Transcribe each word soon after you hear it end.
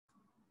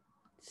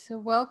So,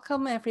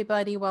 welcome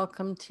everybody.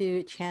 Welcome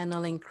to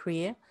Channeling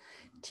Korea.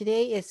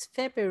 Today is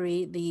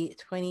February the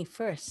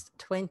 21st,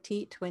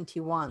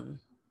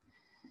 2021.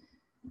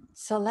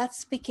 So,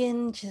 let's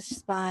begin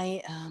just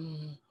by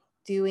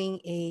doing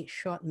a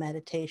short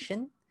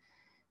meditation,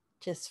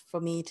 just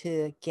for me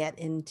to get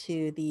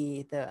into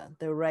the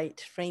right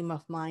frame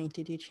of mind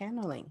to do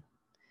channeling.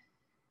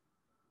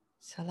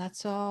 So,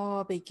 let's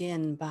all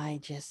begin by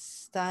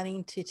just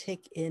starting to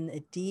take in a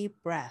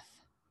deep breath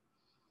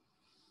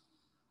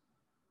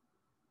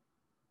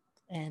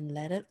and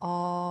let it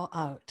all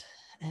out.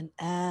 And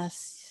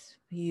as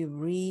you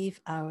breathe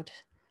out,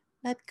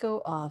 let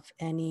go of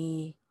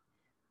any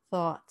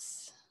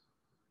thoughts.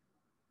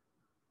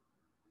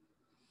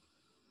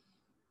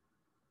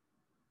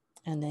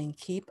 And then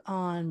keep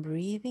on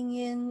breathing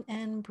in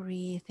and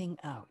breathing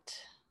out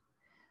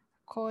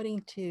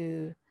according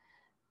to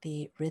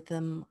the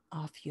rhythm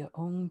of your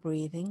own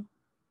breathing.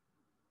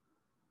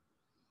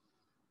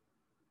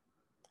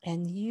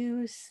 And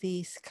use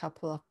these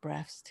couple of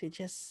breaths to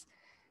just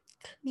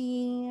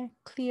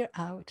clear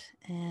out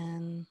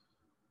and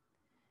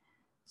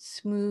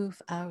smooth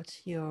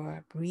out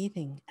your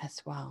breathing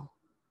as well.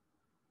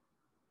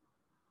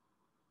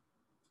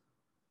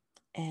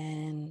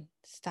 And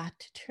start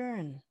to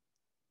turn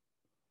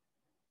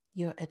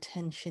your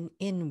attention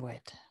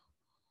inward.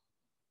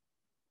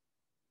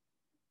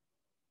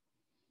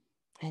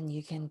 And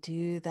you can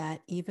do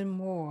that even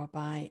more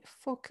by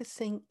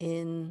focusing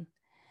in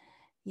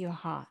your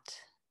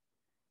heart.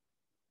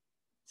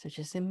 So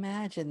just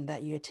imagine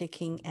that you're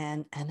taking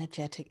an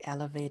energetic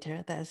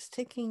elevator that's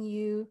taking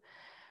you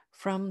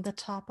from the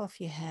top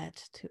of your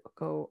head to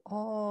go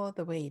all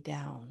the way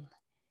down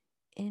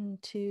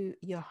into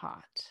your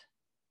heart.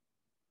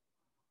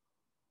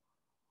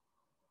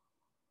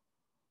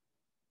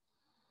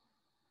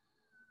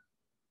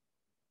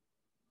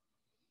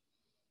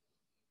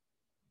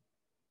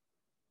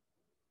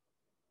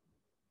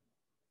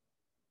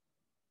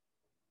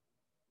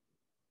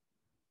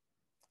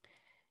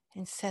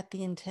 And set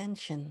the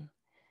intention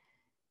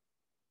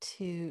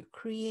to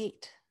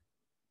create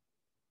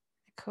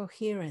a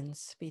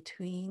coherence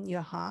between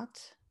your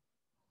heart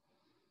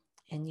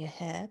and your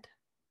head,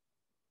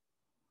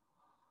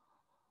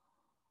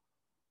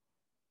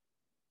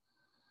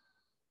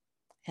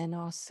 and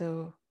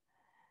also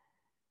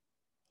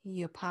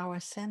your power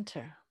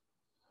center,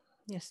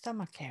 your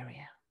stomach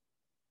area.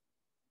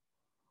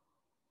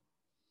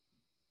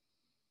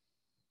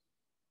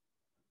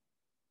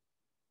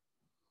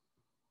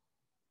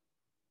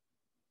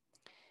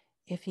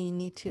 If you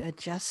need to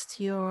adjust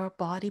your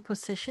body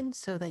position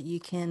so that you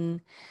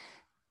can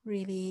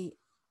really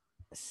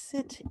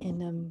sit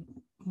in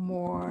a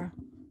more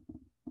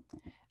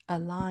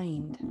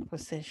aligned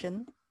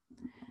position,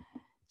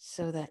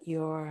 so that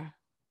your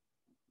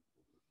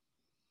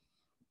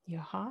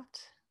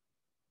heart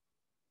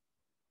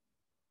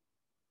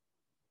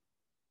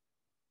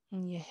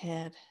and your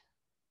head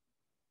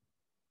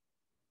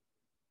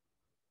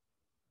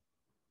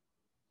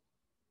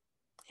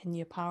and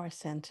your power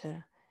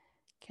center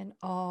can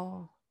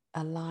all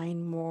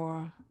align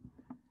more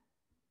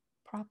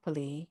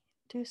properly,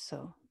 do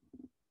so.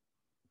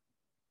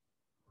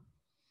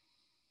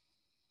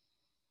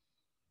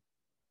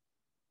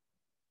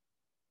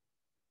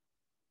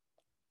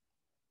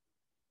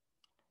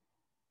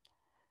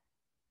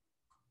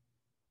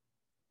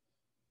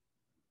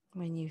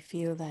 When you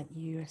feel that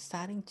you're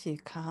starting to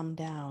calm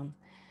down,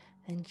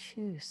 then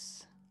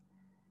choose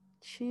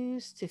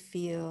to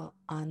feel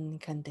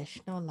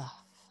unconditional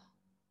love.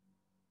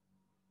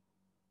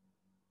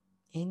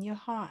 In your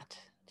heart,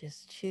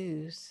 just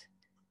choose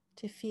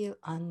to feel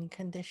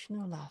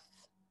unconditional love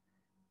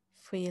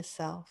for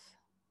yourself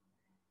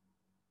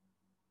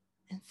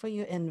and for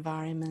your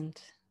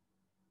environment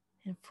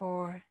and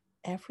for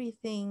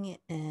everything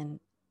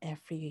and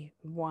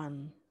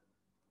everyone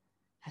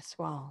as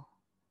well.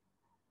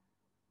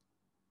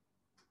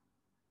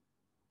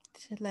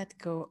 To let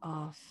go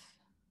of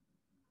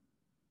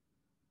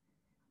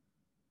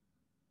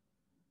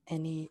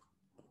any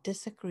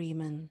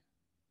disagreement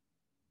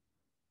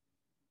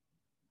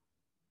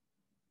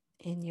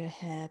in your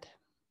head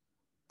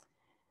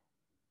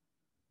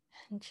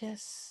and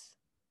just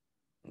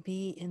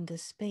be in the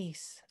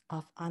space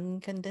of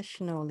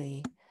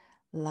unconditionally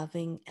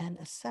loving and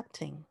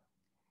accepting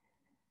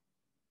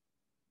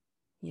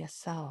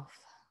yourself,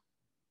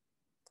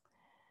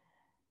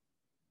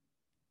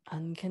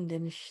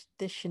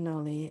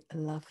 unconditionally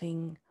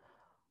loving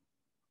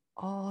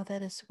all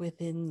that is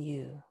within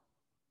you,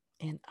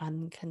 and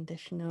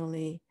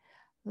unconditionally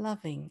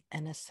loving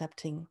and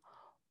accepting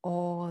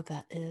all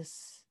that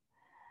is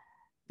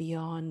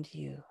beyond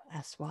you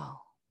as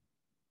well.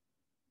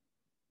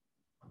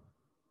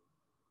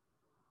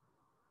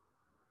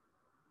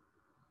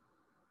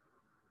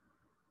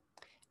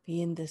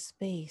 Be in the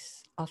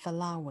space of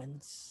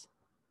allowance.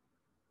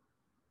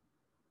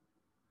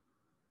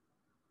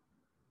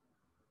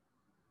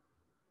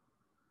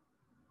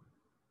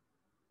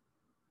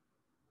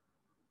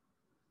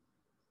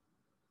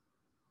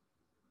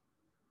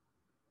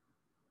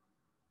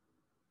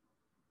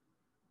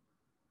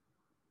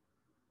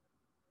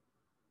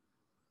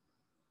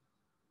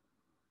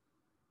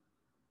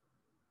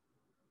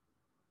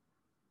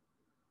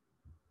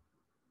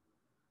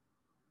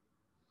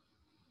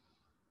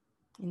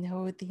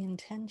 with the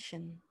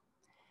intention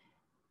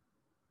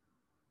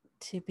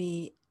to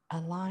be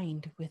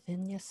aligned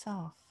within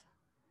yourself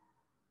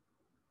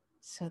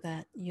so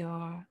that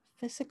your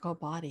physical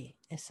body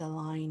is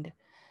aligned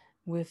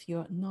with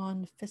your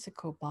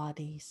non-physical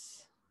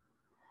bodies.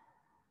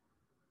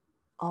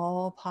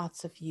 All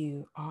parts of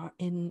you are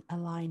in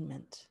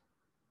alignment.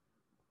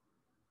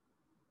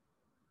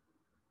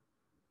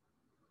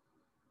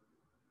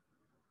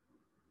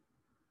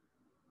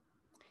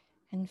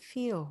 And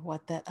feel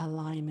what that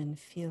alignment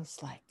feels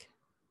like.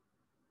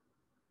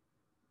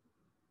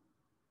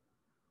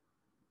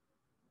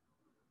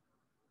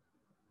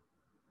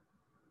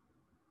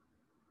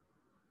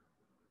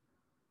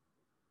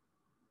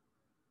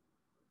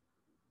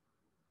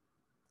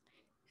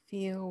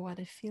 Feel what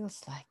it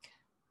feels like.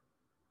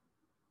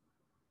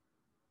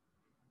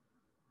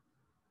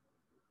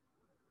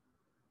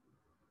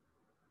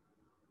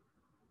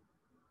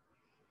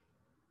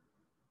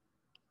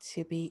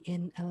 To be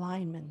in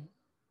alignment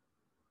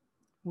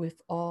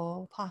with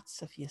all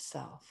parts of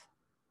yourself.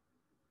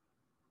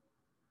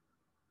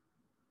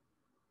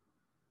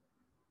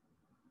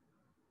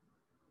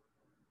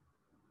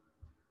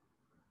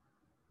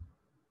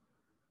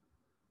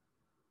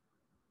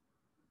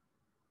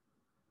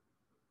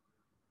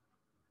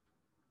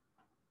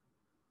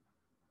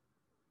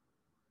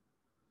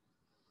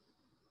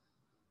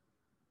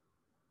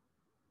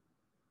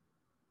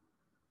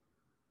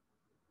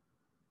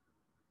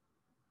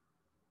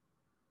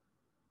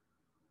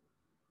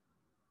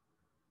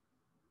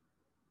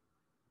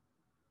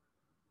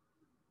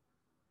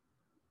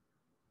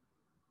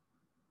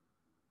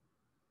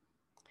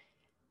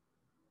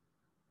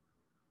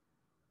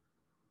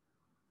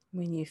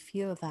 When you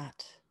feel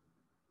that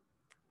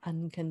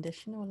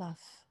unconditional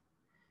love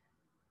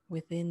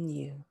within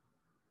you,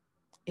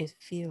 it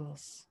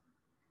feels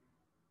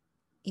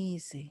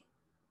easy,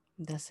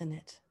 doesn't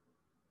it?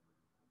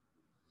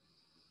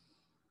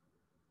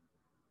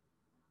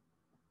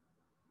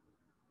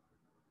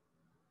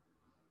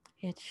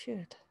 It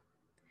should.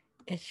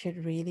 It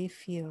should really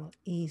feel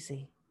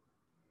easy.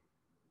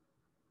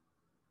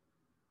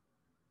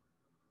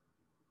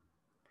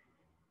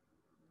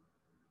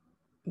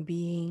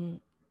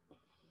 Being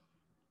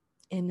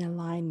in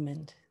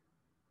alignment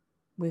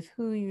with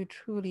who you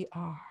truly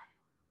are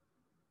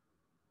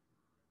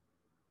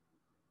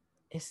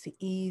is the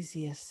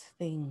easiest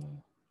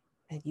thing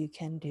that you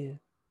can do.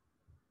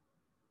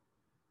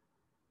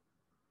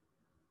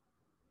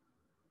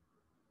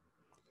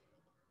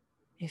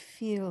 It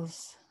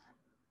feels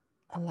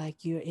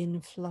like you're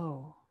in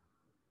flow.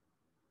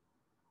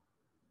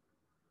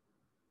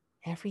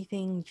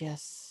 Everything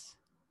just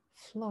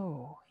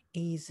flow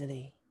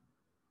easily.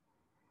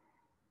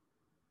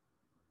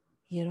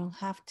 You don't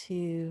have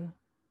to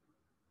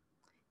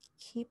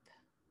keep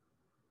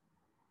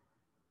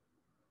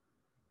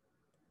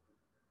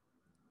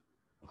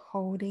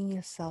holding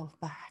yourself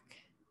back.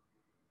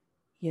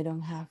 You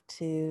don't have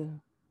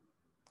to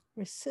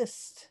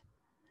resist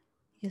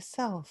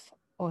yourself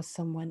or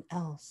someone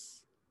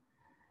else.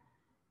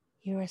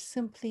 You are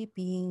simply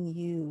being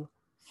you,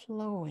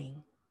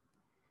 flowing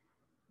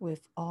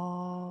with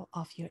all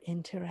of your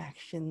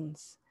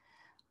interactions,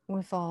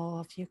 with all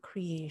of your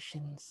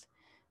creations,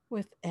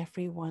 with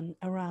everyone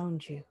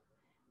around you,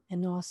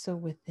 and also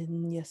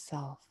within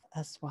yourself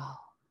as well.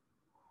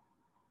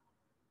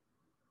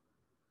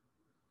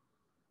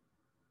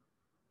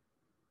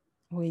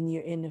 When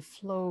you're in a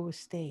flow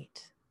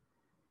state,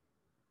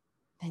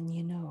 then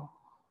you know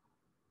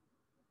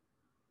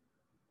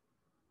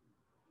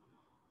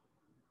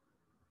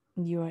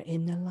you are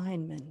in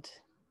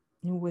alignment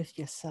with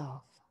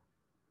yourself.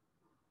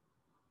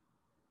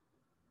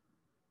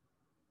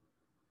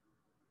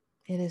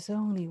 It is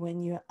only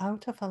when you're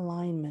out of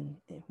alignment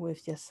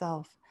with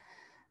yourself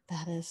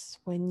that is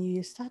when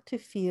you start to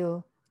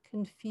feel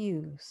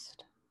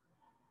confused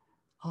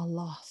or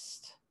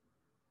lost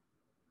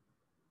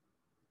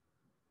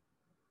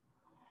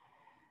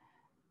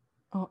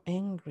or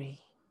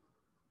angry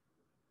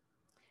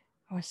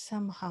or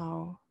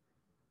somehow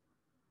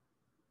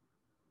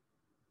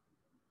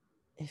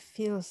it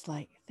feels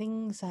like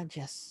things are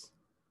just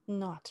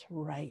not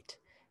right.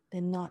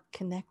 They're not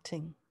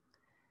connecting.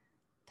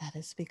 That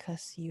is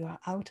because you are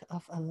out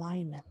of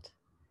alignment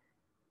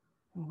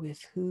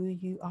with who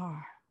you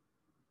are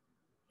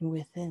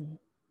within.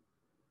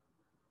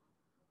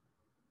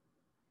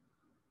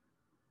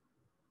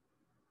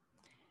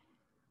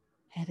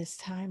 It is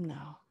time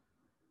now.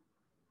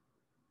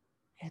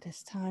 It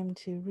is time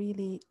to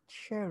really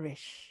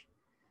cherish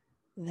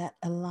that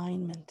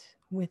alignment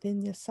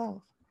within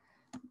yourself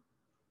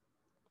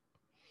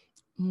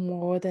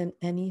more than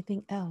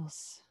anything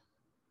else.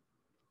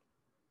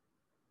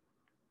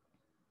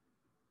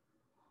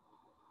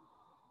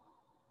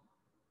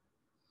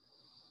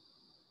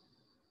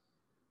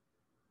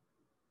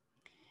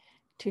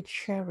 To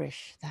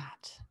cherish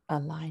that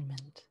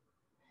alignment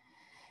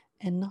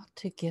and not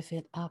to give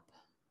it up,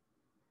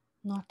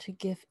 not to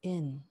give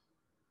in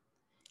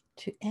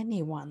to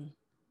anyone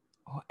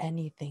or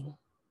anything.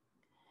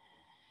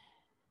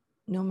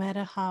 No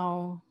matter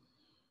how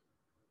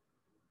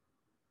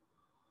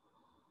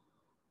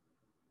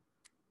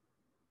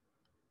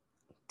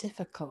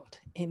difficult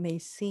it may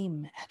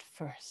seem at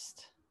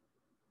first.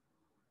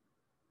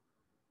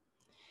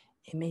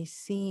 It may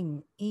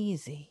seem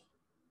easy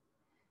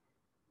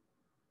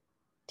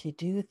to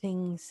do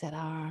things that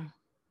are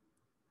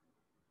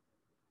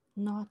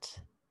not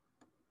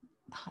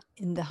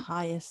in the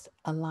highest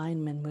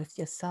alignment with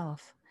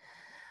yourself,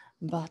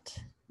 but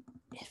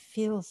it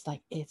feels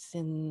like it's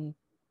going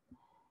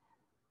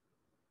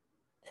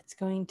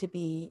to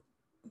be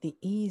the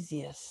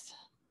easiest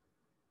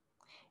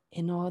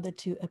in order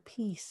to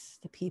appease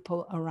the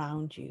people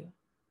around you.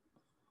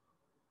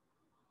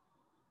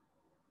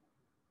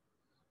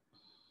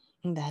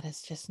 And that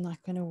is just not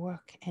going to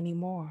work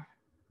anymore.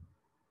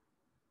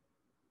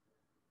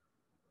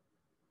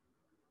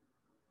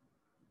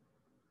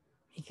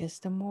 Because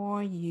the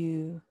more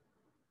you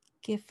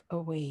give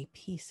away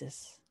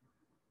pieces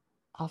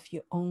of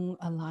your own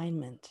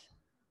alignment,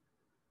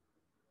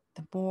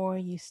 the more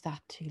you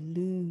start to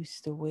lose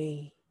the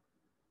way.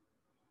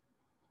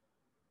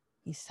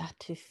 You start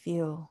to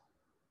feel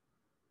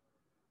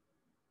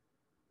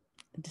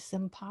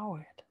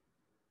disempowered.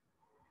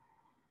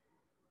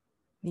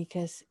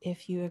 Because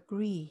if you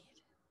agreed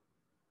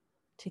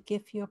to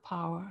give your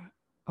power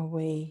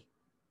away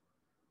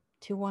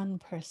to one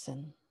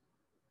person,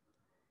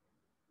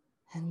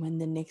 and when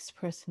the next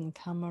person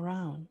come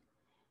around,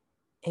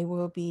 it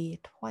will be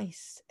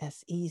twice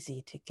as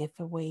easy to give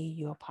away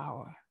your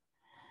power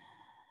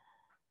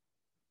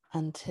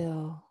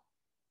until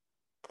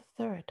the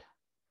third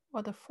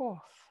or the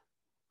fourth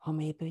or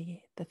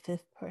maybe the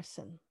fifth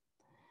person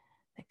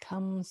that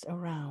comes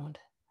around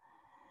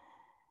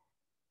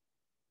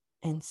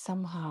and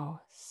somehow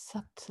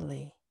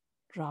subtly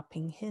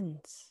dropping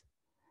hints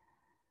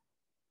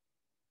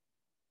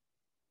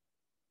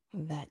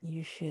that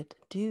you should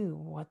do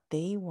what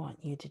they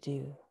want you to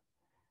do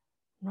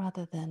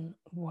rather than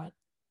what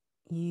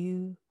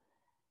you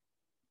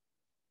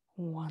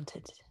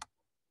wanted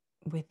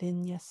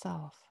within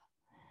yourself.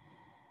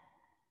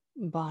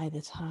 By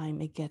the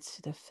time it gets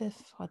to the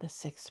fifth or the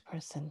sixth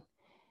person,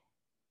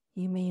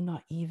 you may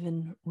not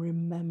even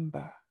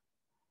remember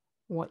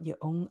what your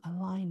own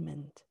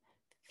alignment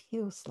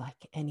feels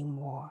like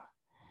anymore,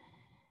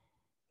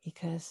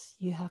 because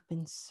you have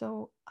been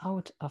so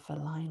out of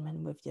alignment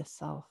with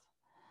yourself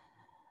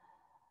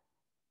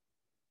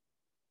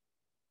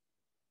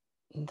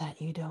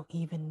that you don't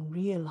even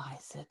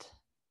realize it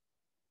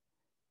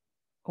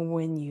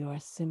when you are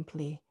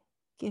simply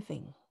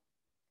giving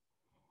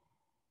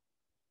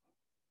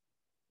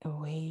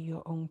away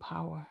your own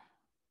power,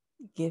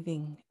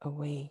 giving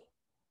away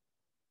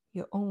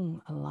your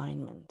own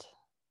alignment.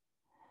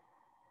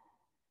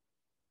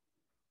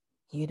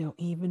 You don't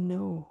even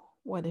know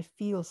what it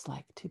feels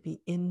like to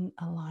be in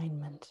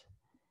alignment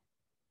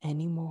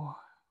anymore.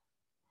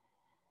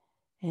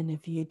 And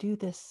if you do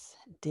this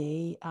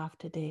day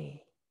after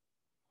day,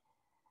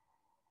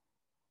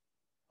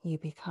 you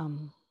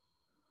become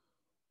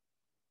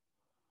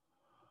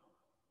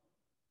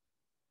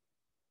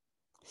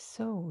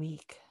so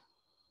weak,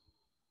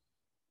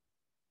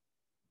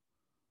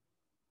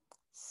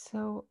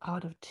 so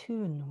out of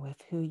tune with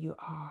who you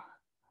are,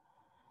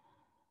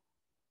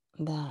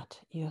 that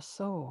your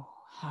soul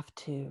have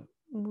to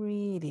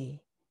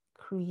really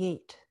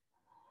create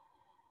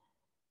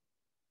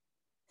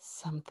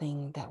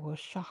something that will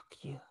shock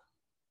you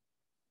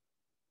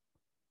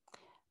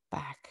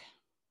back,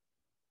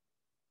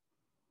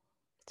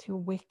 to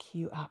wake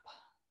you up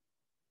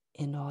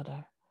in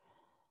order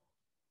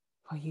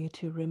for you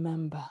to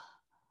remember,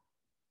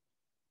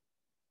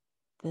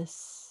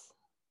 this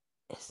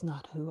is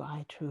not who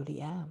I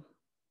truly am.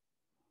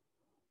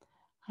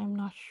 I'm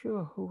not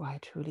sure who I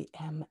truly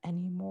am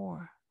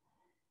anymore.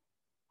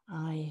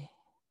 I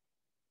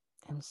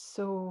am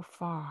so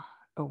far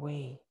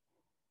away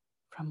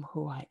from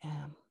who I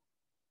am.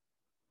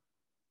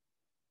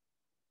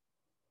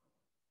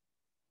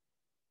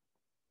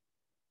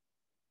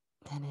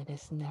 And it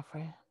is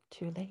never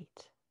too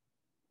late.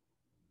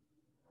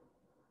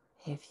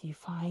 If you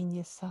find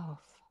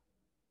yourself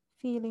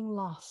feeling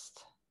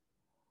lost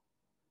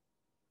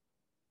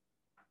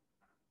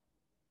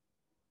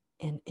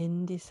and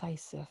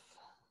indecisive,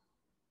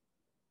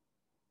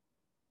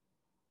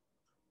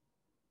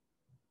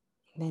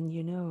 then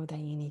you know that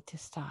you need to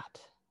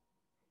start.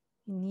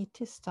 You need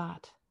to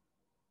start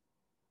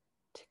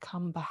to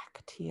come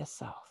back to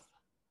yourself.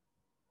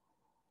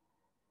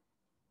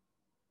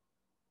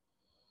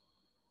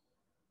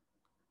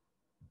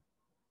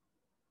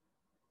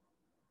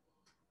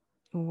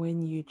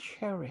 When you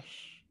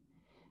cherish,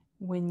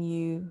 when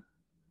you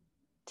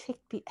take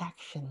the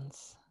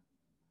actions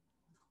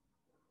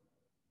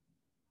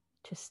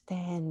to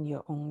stand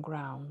your own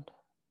ground,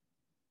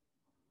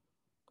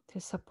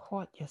 to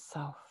support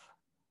yourself,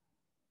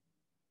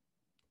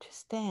 to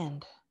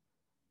stand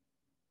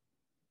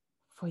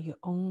for your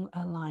own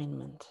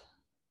alignment,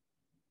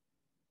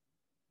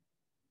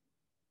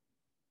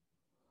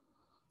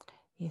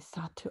 you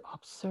start to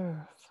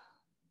observe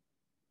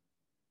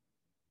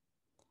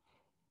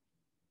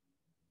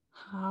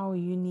how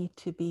you need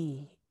to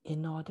be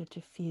in order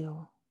to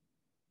feel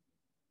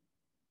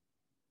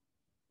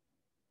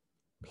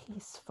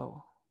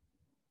peaceful,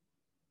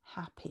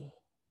 happy,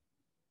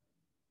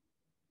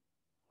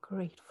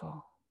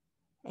 grateful,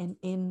 and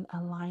in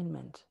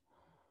alignment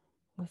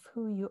with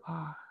who you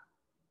are.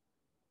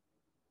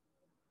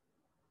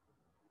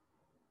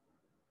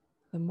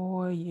 The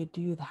more you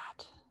do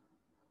that,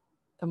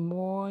 the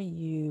more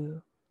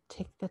you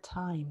take the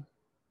time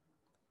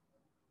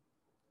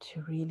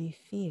to really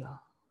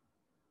feel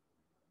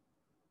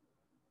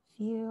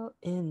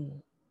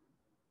in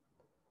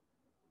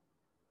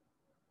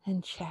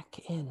and check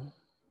in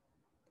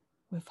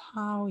with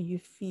how you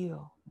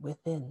feel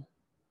within.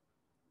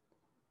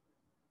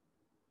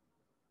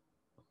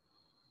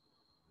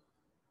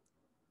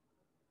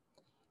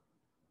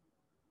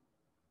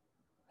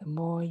 The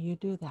more you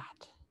do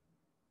that,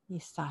 you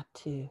start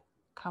to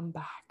come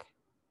back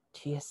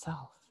to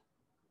yourself.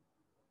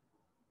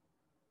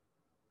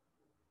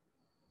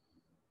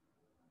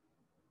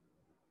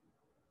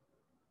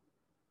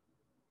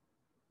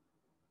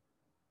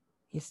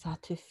 You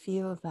start to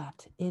feel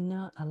that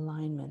inner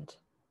alignment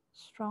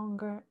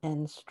stronger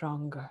and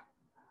stronger.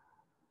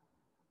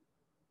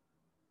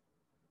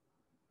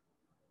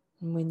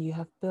 And when you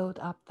have built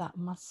up that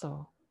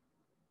muscle,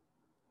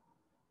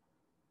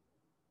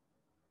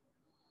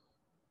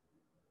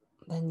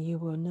 then you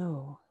will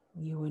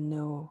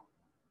know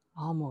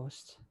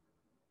almost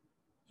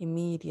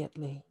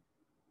immediately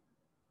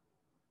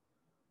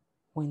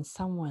when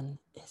someone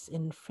is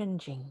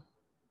infringing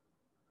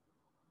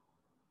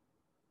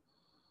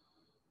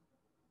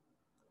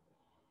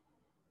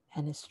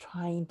and is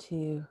trying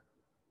to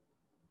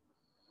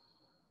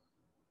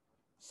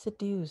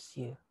seduce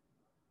you.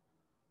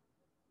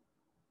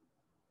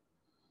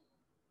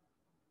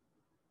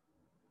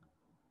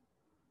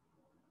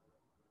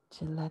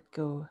 To let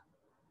go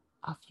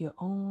of your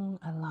own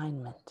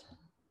alignment.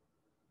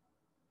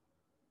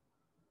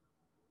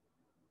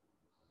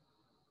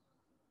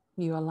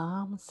 Your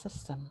alarm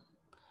system,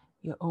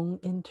 your own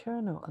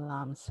internal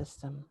alarm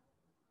system,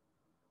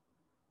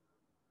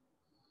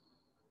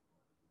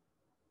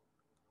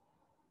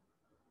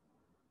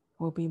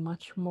 will be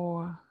much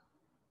more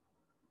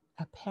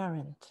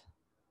apparent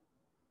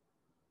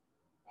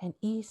and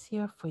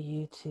easier for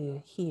you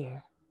to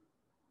hear.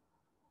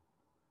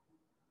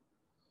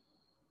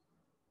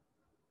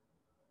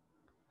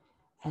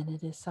 And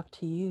it is up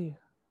to you.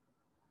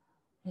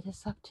 It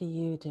is up to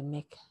you to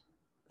make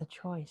the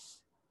choice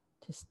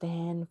to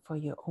stand for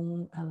your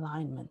own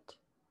alignment.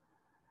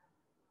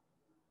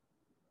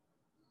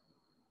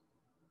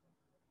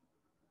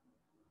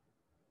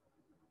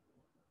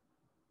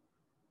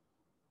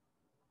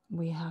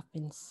 We have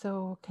been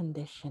so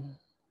conditioned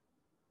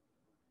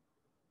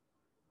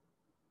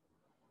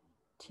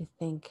to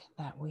think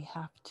that we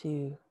have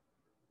to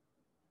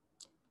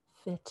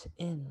fit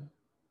in.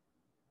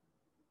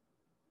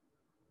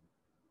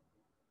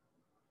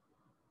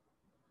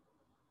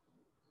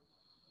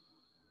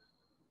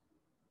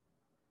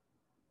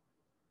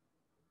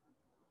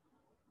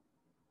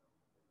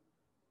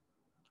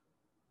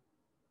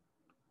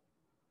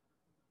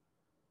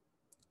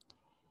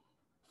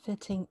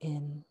 Fitting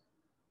in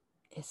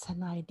is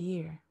an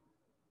idea.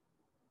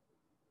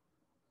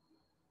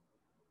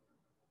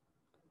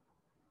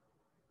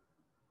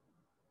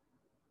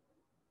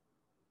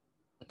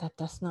 That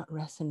does not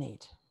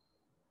resonate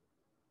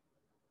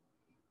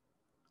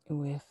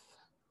with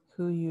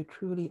who you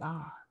truly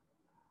are.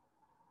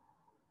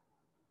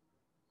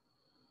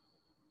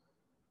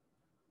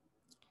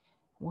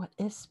 What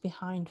is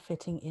behind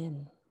fitting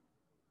in?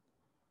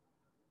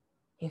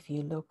 If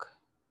you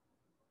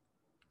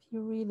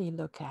really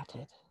look at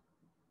it,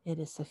 it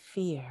is a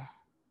fear.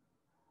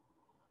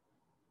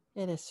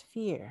 It is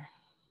fear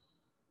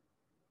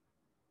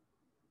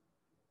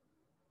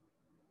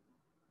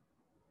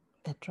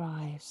that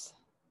drives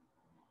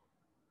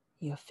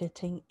your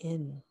fitting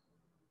in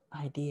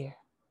idea.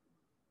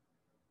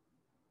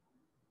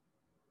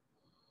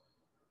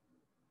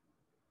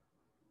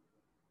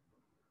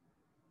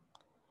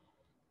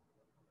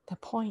 The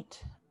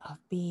point of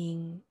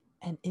being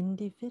an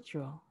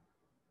individual,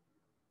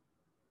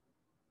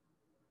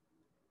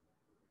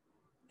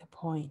 the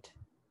point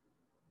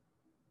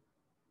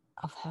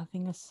of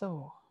having a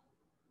soul,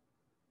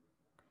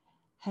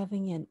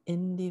 having an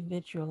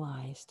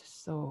individualized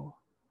soul,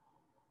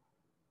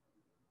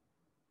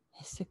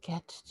 is to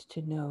get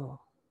to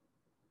know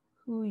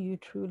who you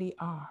truly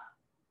are.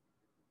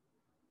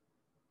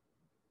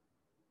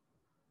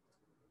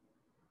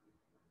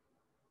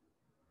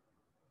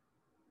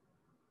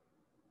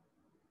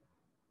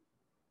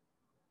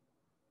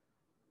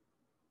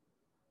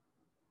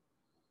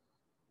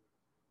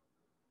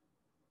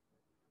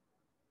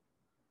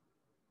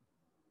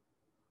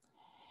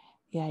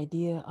 The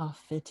idea of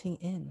fitting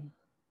in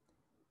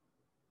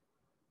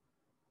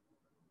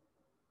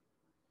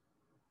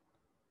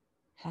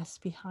has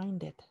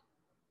behind it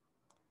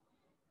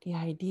the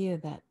idea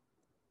that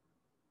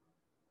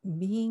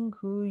being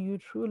who you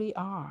truly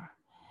are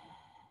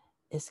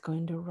is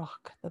going to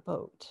rock the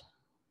boat.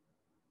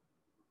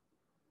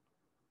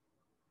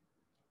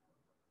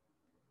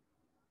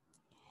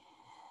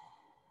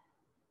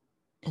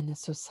 In a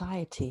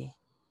society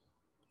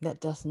that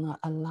does not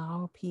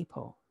allow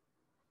people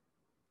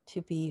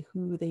to be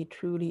who they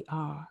truly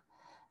are,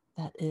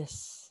 that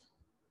is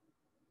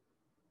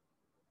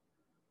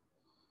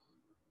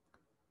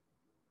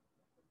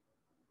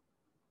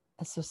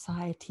a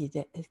society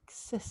that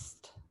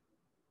exists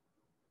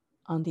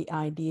on the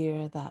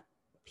idea that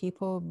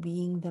people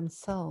being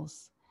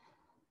themselves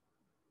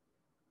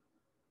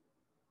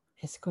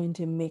is going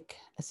to make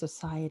a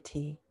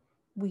society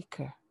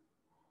weaker.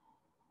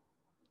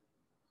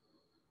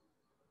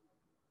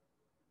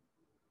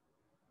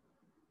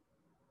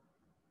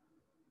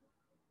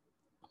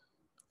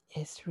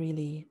 Is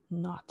really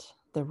not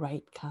the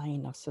right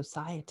kind of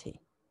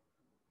society.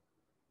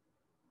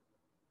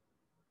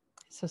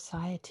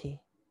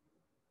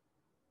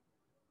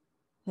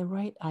 The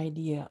right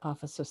idea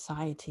of a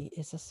society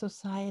is a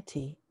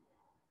society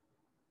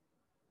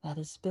that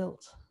is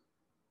built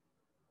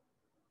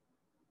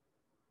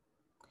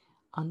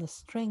on the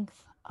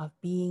strength of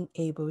being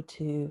able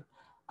to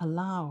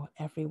allow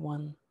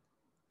everyone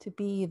to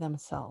be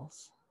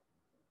themselves.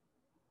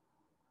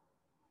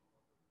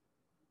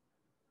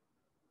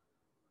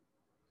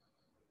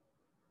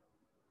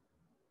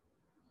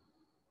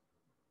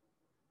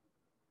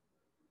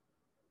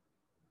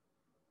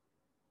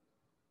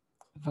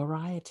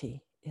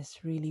 Variety is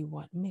really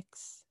what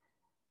makes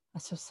a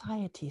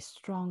society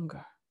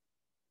stronger.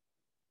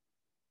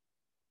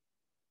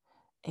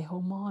 A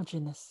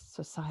homogeneous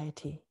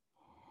society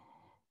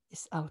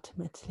is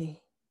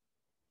ultimately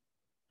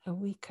a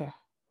weaker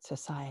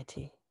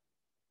society.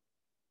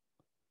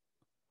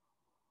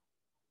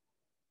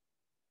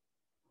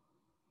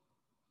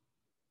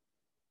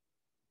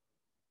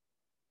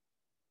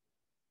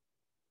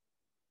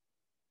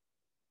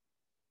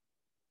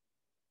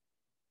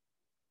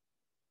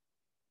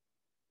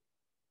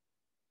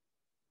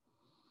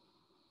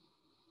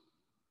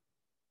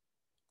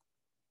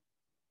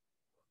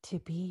 To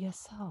be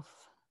yourself,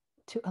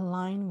 to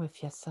align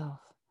with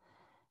yourself,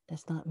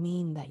 does not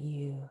mean that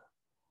you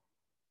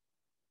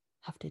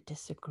have to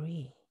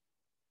disagree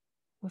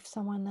with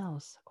someone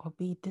else or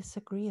be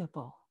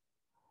disagreeable.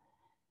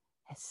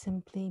 It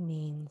simply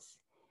means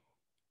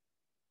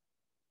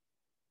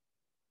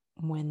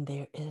when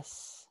there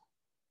is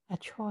a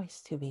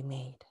choice to be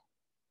made,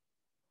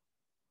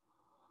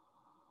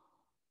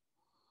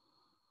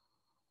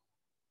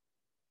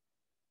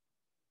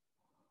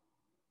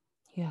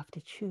 you have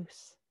to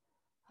choose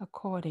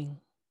according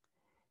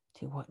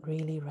to what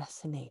really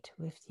resonates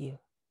with you.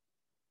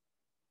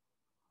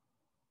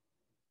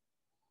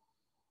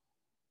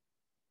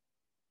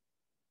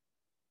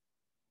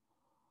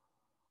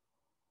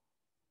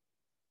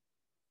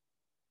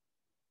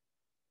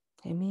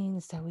 It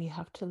means that we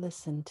have to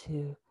listen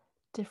to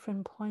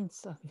different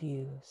points of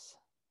views.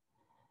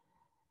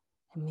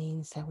 It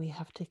means that we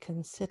have to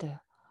consider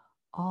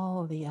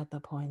all the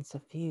other points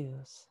of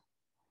views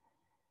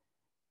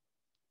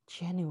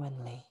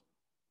genuinely.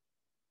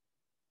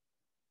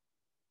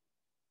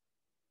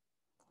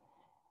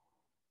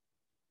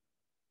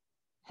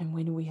 And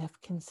when we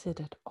have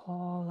considered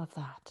all of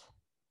that,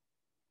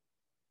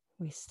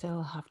 we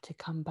still have to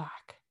come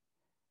back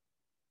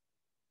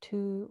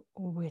to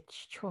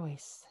which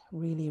choice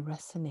really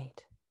resonate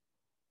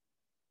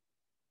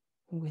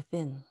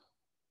within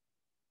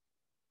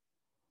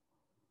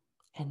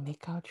and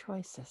make our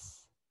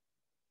choices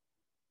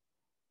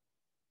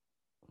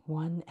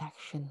one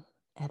action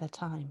at a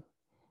time.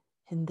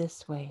 In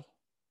this way,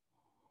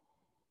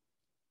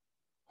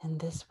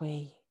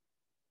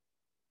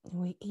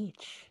 we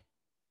each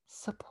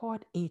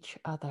support each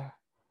other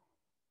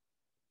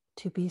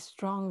to be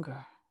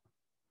stronger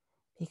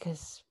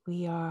because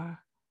we are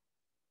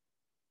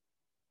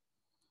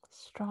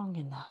strong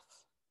enough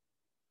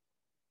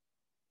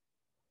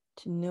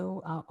to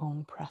know our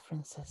own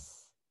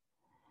preferences,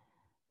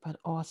 but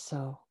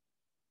also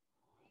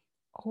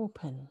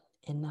open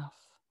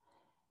enough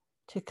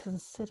to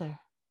consider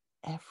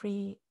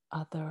every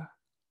other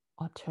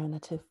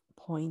alternative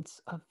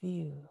points of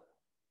view.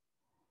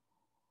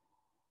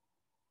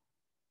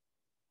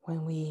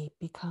 When we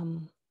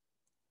become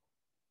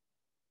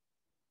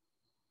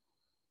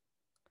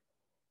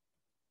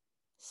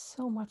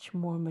so much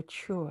more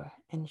mature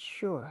and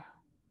sure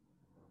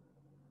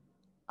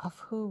of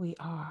who we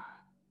are,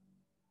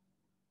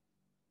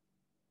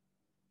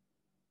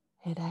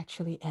 it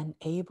actually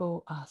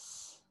enables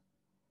us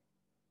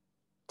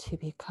to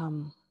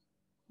become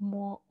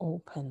more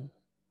open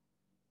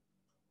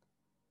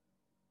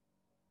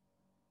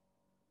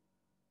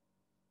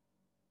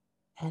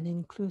and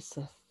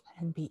inclusive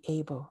and be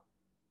able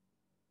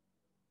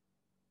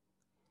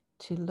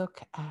to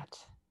look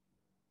at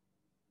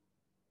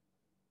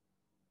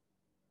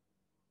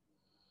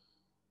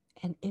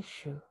an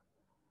issue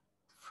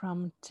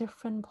from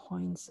different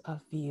points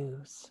of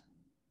views.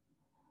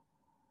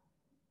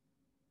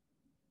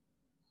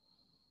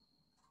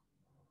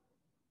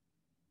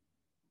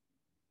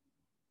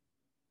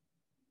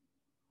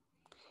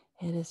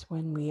 It is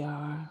when we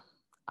are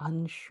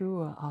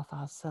unsure of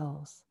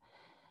ourselves.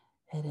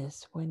 It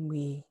is when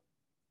we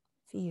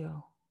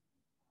feel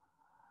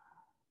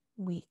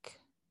weak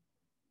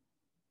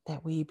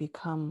that we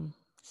become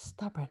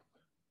stubborn.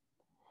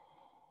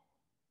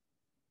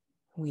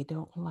 We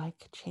don't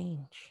like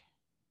change.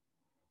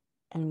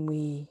 And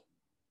we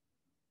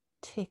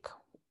take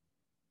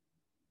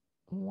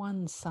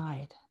one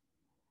side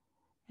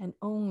and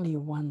only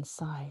one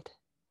side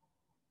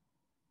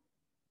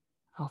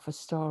of a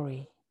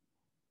story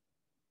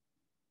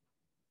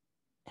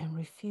and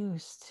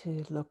refuse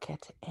to look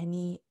at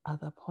any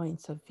other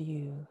points of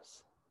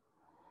views.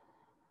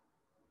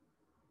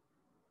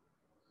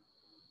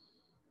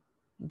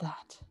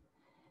 That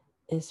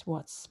is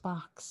what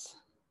sparks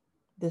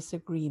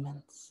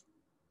disagreements.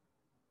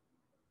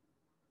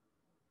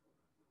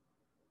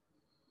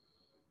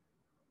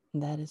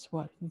 That is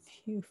what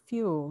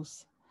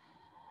fuels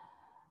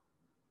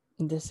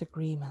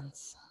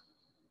disagreements.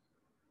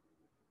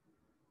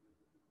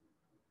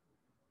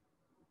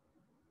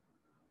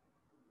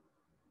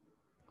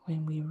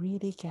 When we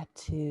really get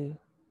to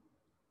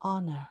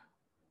honor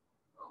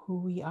who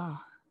we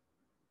are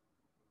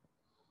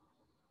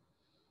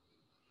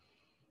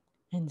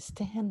and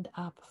stand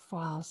up for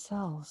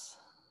ourselves,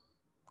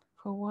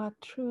 for what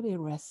truly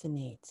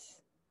resonates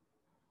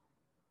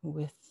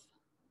with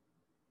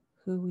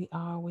who we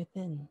are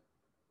within.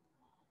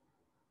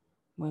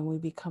 When we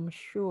become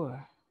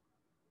sure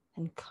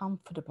and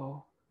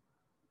comfortable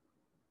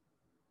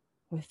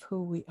with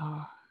who we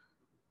are,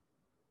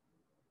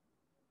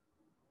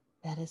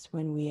 that is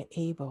when we are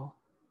able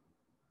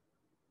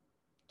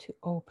to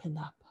open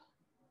up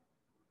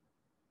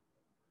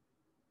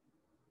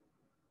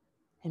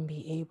and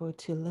be able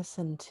to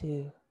listen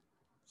to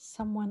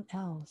someone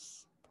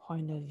else's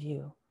point of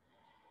view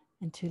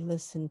and to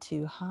listen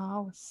to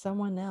how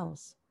someone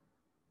else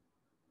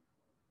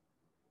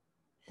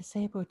is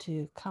able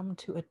to come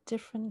to a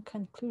different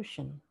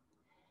conclusion,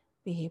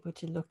 be able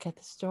to look at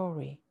the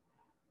story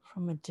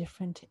from a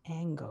different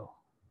angle.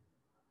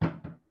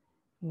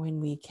 When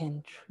we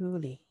can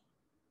truly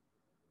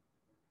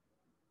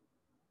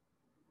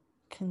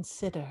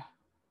consider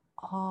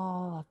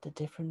all of the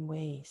different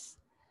ways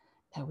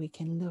that we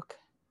can look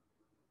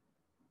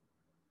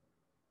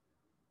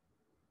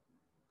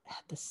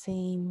at the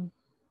same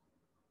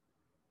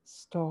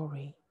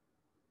story,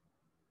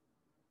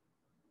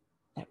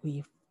 that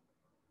we've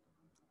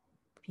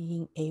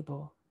being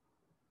able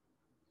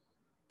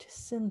to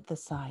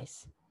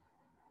synthesize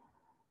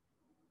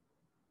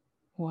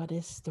what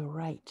is the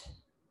right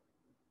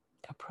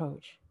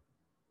approach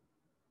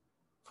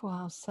for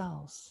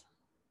ourselves.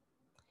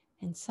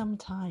 And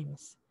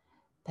sometimes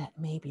that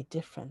may be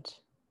different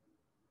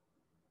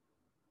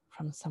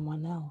from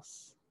someone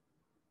else.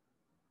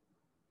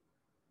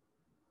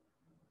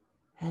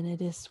 And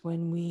it is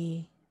when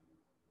we,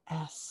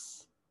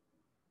 as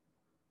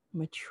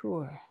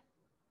mature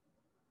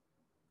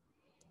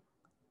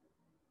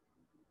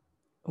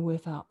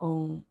with our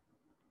own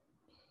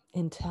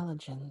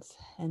intelligence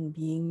and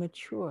being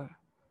mature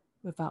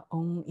with our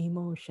own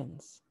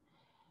emotions,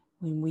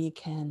 when we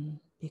can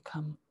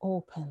become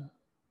open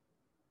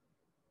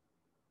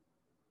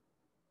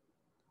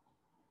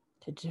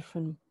to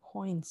different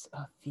points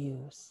of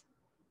views,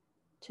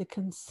 to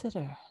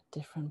consider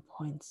different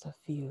points of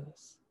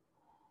views,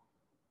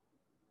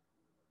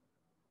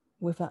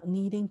 without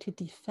needing to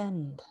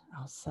defend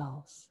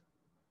ourselves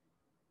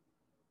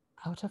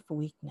out of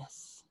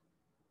weakness.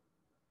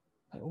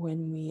 But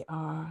when we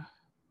are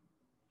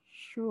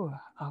sure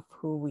of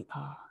who we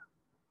are,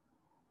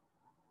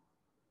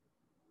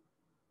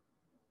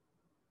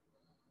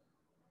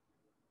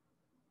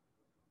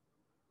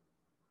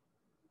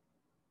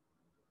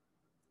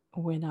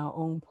 when our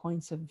own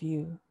points of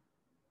view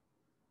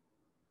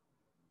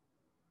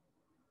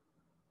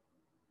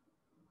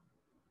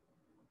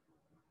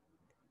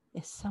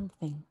is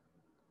something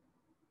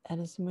that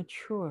is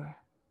mature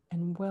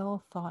and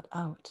well thought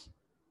out,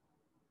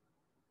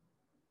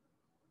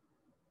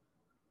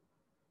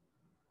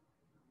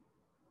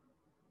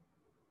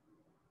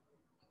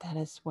 that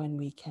is when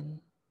we can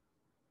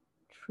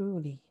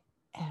truly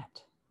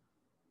add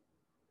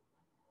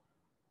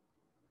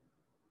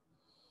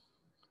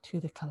to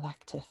the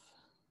collective.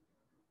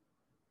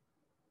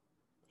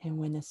 And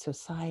when a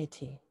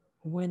society,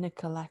 when a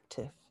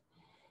collective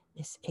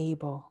is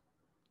able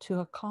to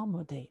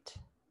accommodate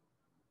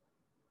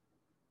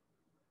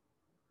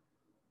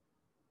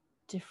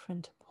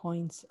different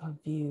points of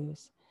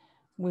views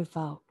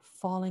without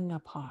falling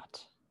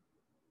apart,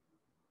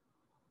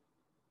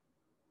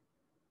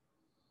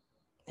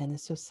 then a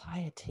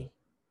society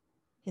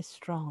is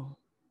strong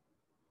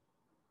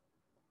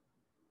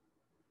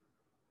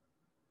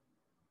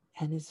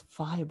and is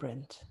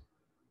vibrant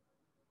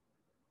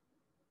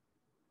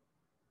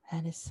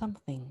and is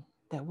something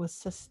that will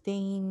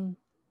sustain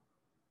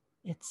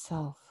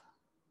itself.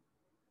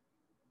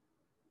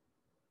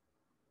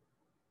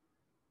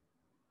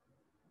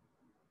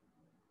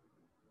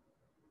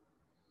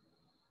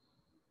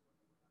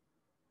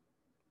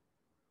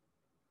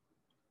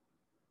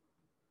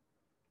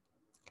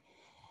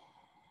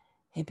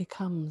 It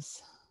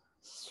becomes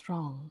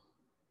strong.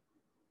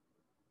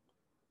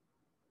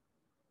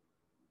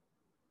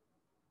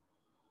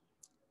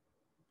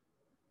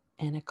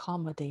 and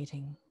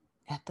accommodating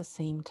at the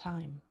same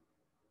time.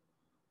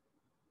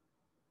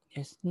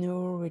 There's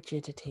no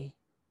rigidity.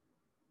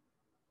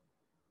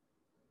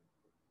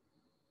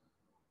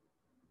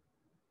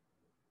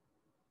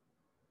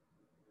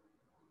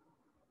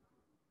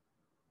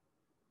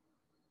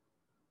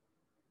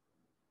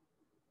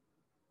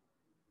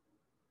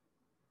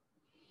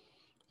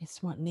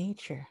 It's what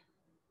nature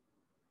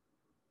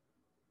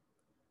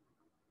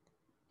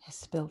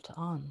is built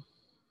on.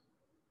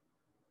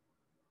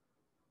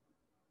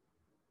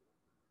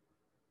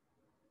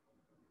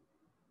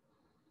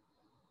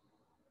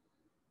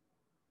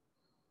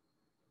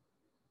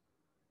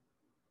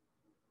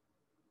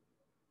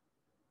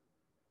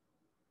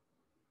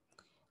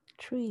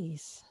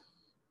 Trees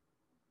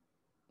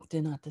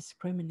do not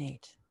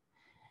discriminate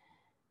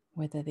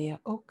whether they are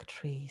oak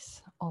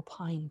trees or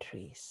pine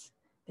trees.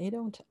 They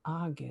don't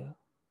argue.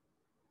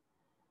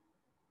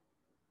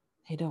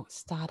 They don't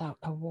start out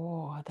a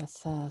war that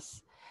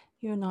says,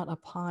 you're not a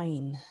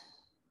pine.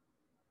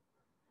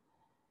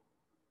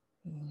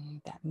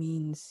 That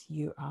means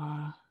you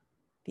are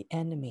the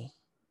enemy.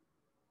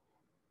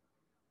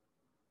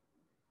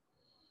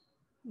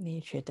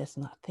 Nature does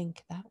not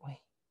think that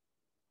way.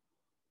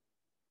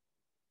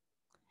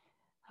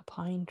 A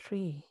pine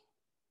tree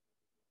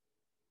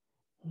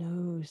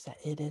knows that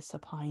it is a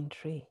pine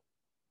tree.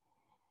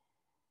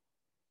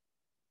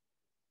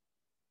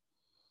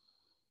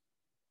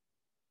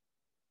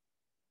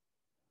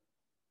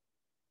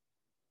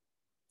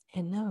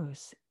 It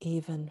knows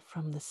even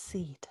from the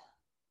seed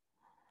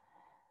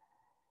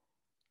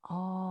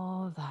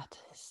all that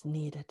is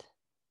needed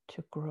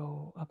to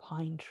grow a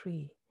pine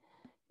tree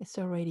is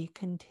already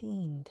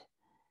contained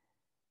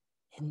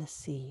in the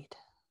seed.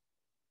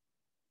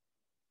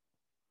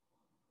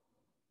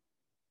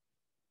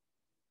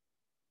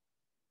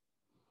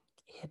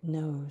 It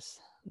knows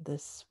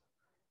this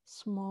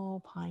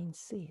small pine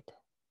seed.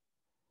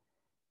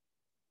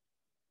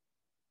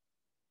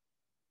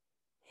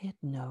 It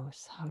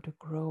knows how to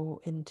grow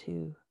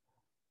into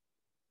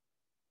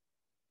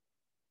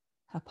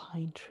a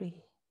pine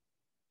tree.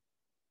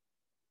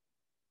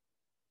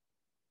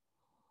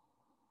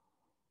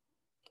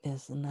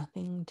 There's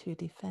nothing to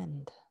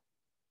defend.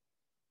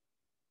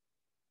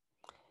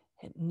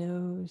 It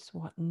knows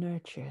what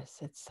nurtures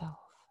itself.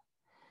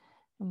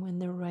 And when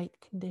the right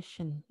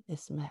condition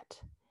is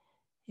met,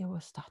 it will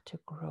start to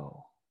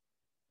grow.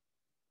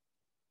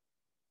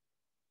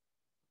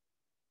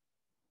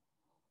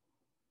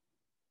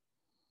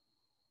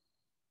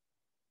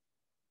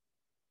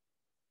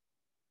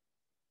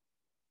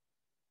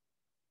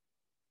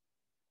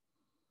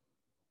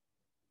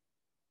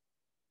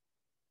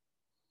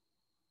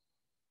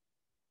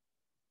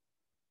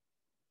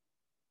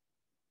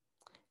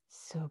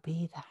 So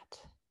be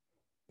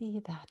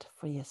that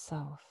for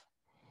yourself.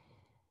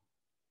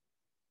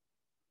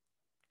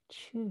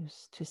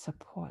 Choose to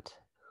support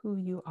who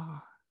you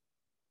are.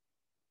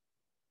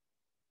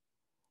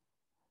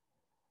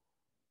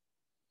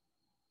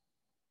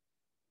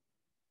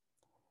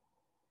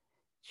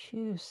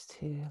 Choose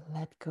to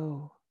let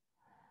go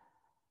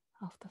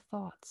of the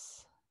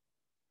thoughts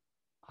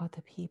or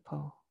the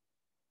people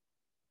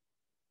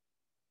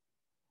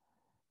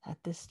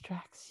that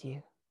distracts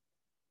you.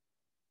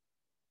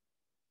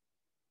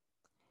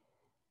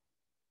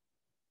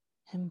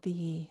 And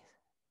be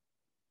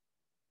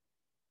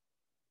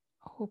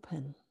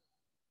open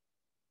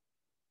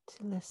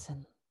to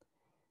listen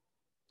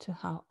to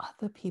how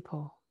other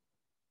people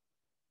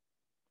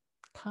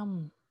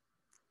come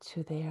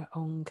to their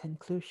own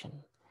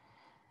conclusion,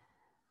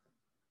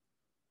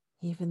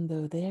 even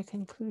though their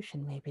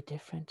conclusion may be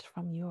different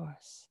from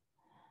yours.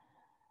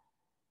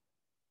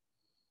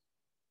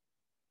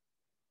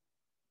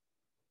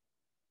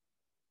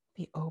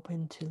 Be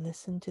open to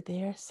listen to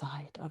their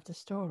side of the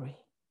story.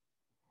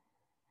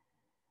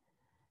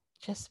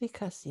 Just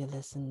because you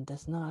listen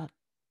does not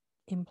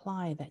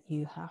imply that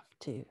you have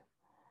to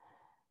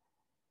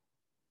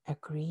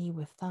agree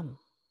with them.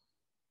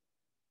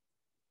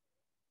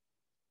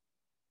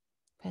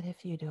 But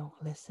if you don't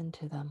listen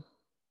to them,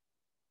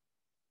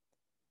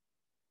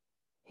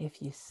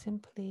 if you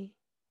simply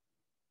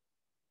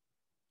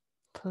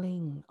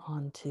cling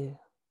onto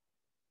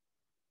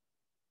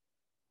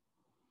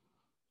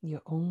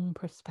your own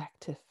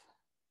perspective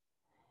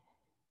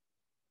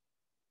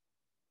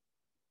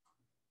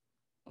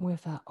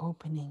without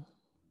opening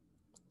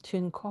to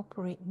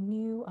incorporate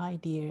new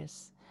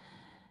ideas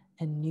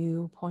and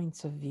new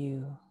points of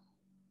view,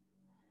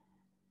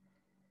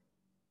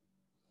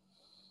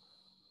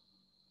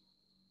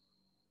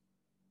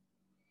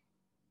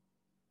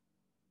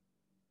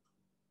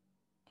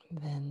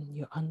 then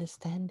your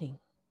understanding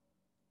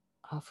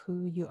of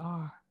who you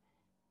are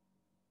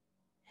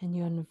and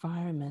your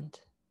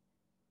environment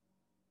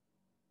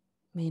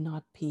may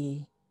not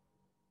be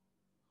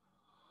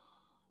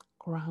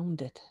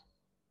grounded.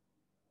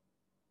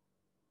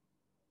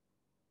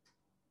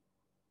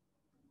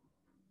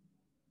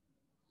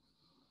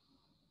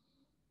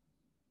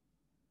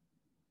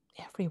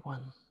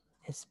 Everyone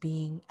is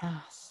being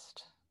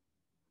asked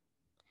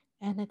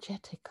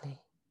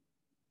energetically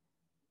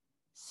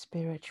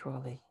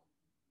spiritually.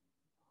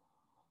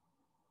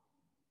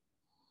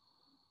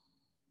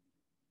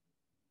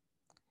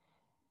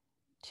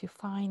 To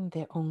find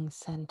their own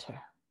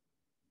center.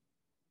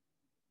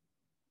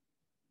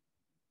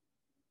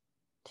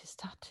 To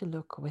start to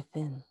look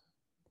within.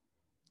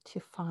 To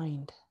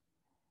find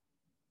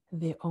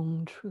their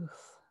own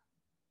truth.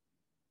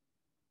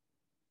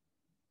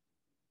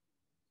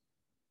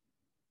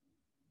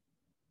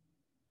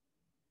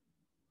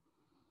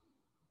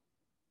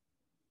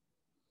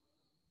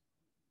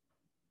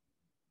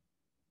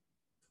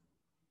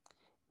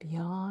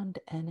 Beyond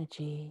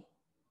energy,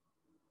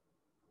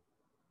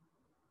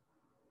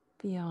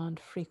 beyond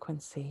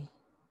frequency,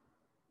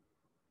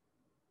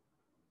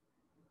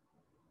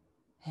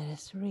 it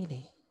is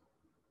really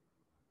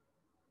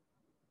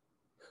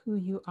who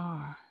you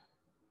are.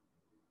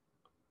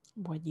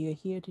 What you're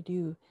here to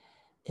do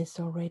is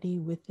already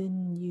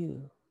within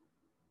you.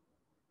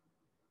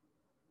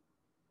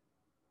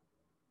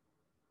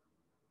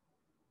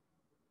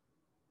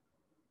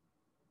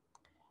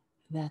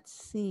 That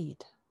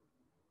seed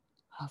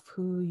of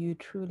who you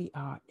truly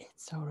are,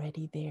 it's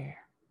already there.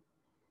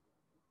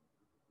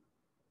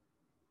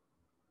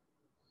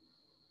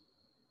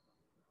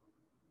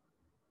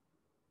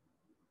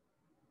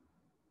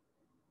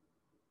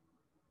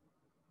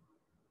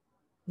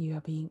 You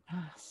are being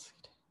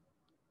asked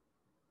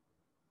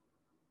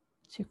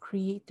to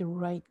create the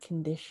right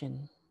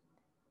condition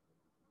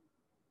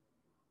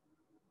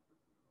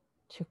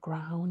to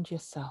ground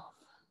yourself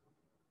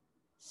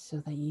so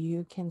that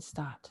you can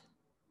start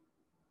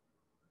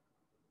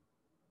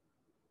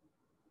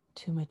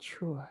to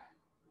mature.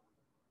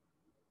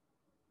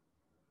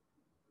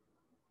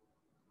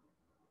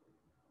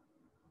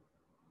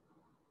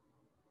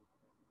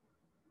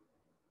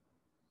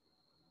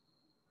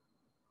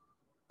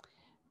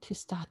 To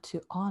start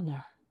to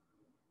honor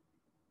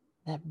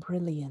that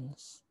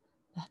brilliance,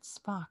 that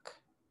spark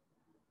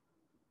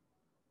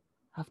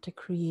of the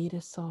creator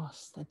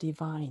source, the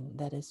divine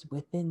that is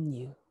within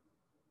you.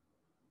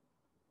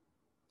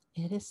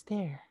 It is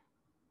there,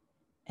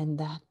 and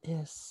that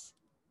is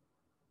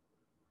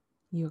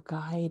your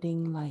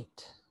guiding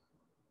light.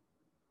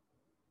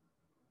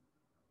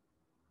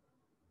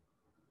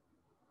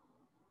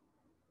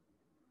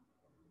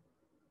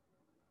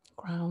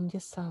 Ground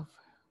yourself.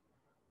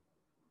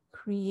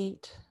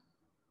 Create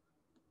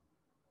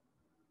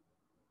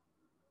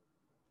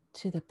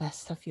to the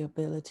best of your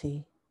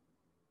ability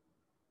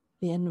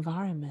the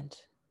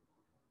environment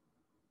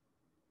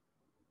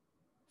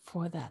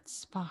for that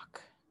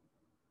spark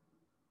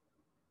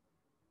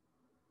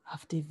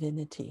of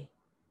divinity,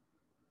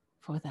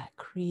 for that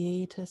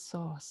creator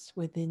source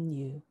within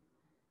you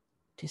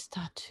to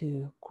start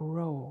to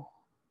grow.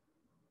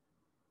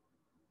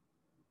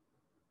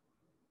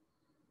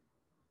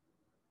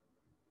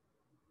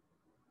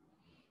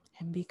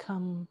 And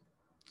become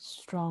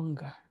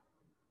stronger.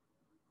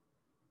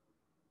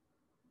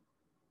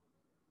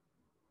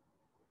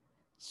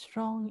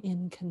 Strong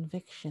in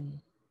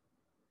conviction.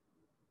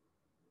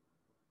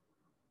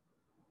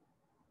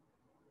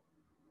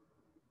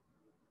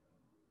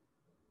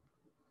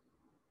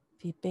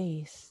 Be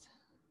based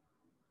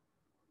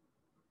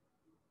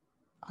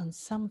on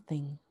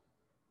something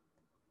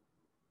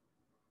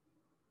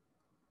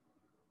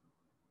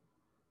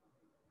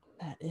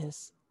that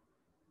is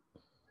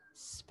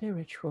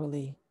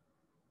spiritually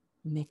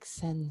makes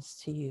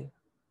sense to you.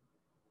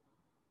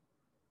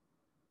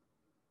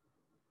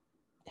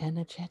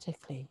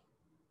 Energetically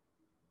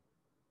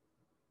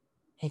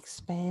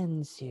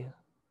expands you.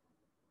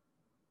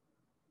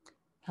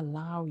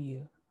 Allow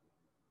you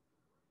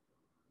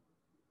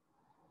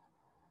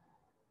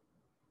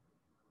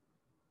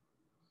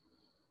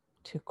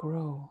to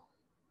grow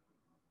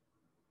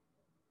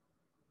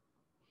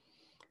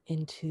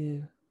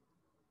into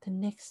the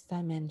next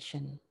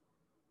dimension,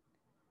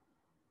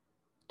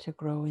 to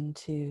grow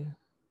into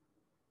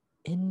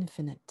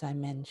infinite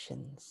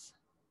dimensions.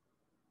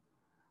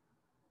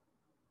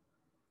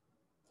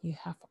 You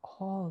have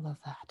all of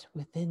that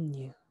within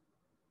you.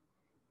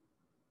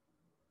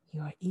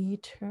 You are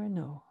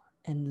eternal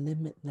and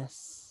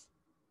limitless.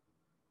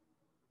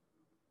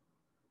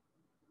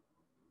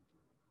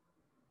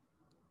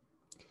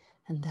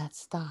 And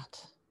that's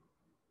that.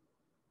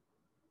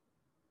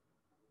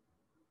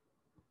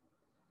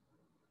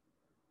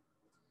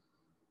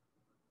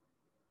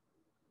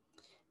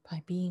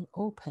 By being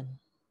open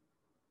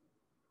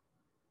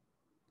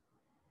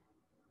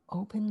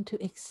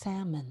to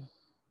examine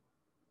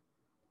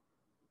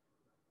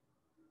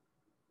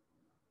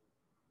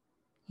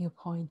your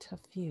point of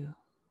view.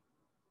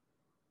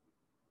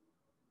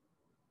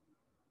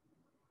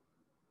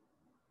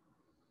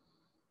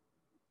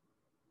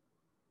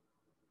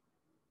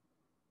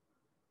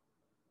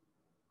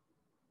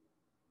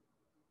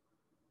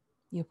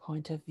 Your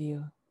point of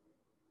view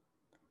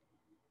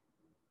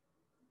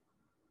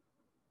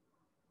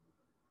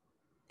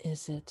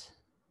is it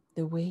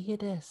the way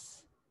it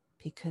is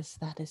because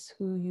that is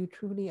who you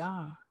truly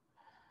are?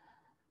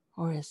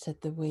 Or is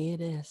it the way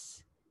it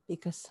is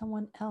because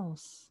someone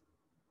else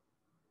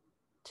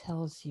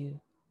tells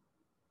you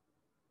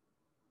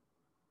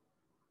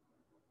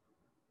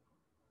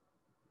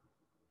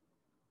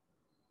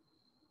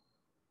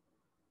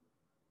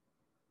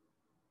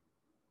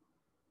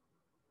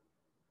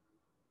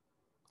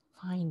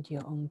find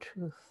your own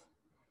truth.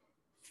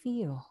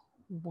 Feel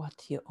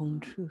what your own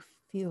truth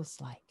feels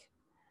like.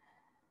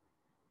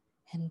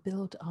 And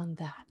build on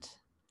that.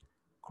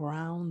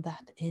 Ground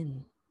that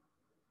in.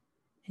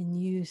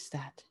 And use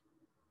that.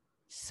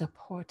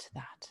 Support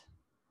that.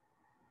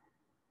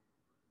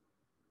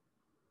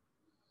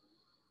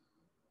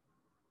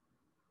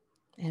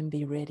 And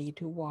be ready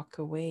to walk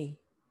away.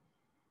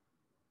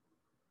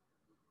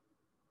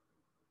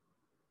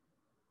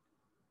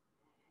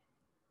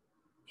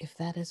 If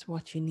that is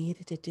what you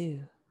needed to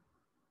do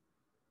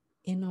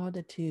in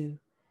order to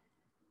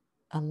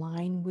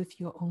align with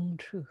your own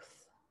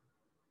truth.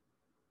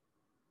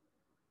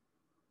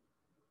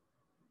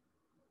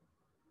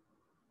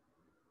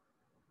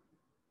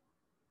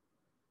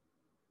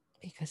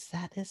 Because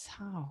that is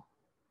how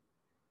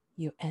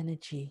your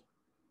energy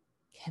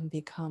can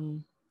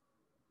become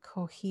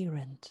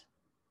coherent.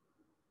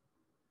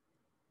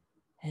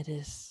 It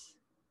is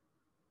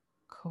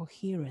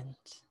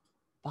coherent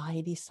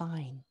by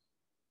design.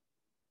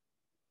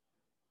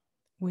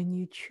 When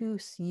you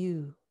choose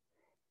you,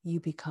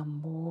 you become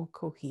more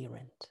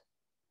coherent.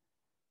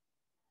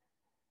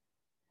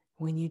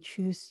 When you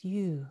choose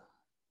you,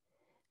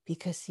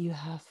 because you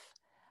have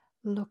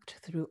looked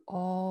through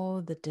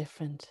all the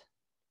different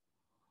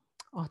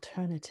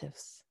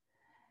alternatives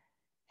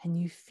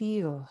and you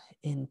feel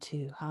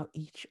into how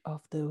each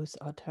of those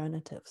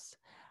alternatives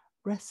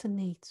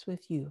resonates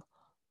with you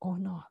or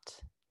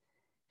not,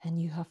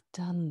 and you have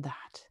done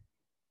that.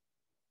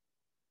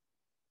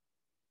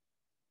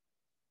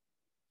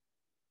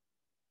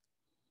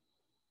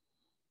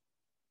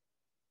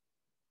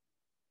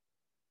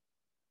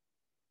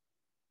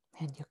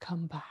 And you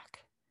come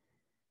back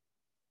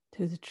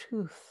to the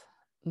truth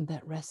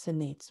that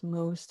resonates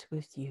most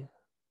with you.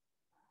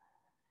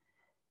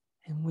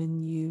 And when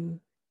you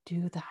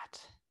do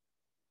that,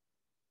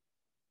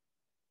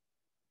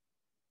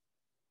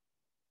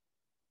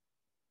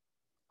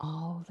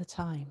 all the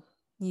time,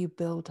 you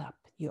build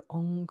up your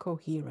own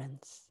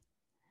coherence.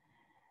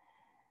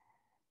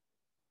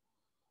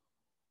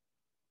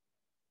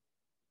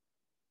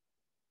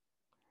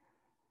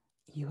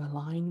 You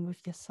align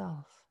with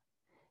yourself.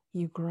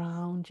 You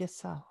ground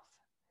yourself.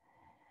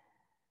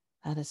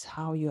 That is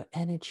how your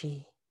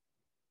energy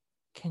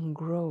can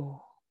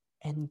grow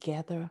and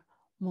gather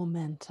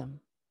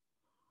momentum.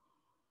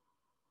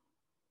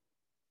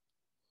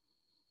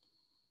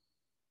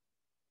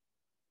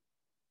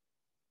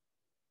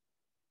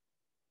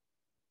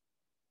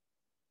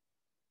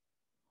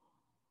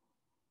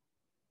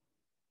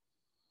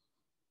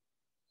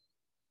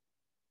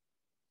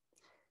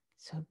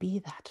 So be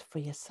that for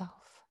yourself.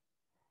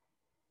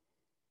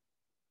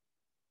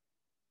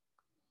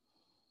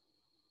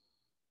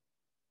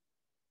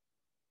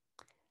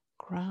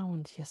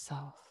 Ground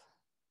yourself.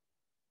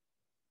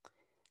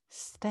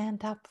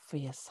 Stand up for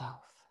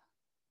yourself.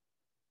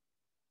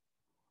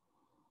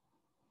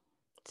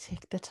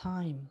 Take the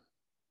time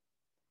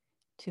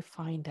to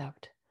find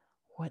out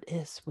what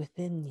is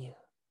within you.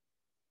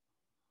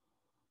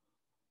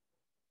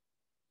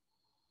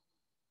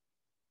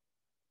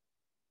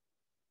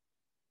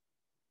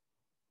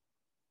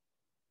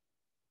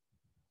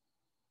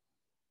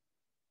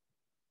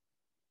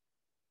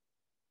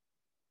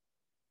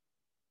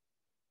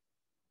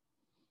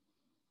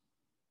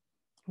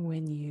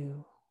 When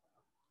you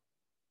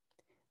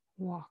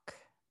walk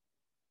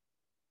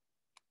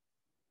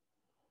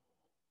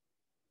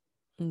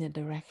in the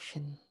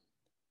direction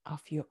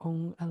of your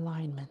own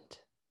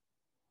alignment,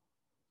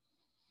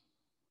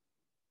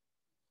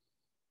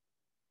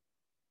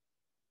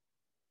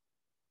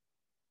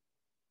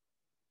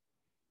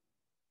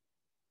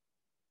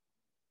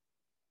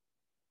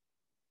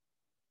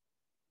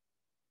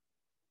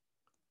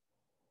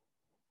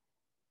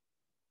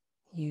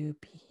 you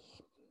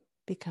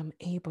become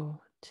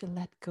able to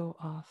let go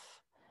of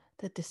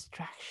the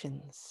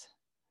distractions.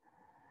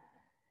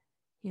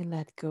 You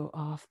let go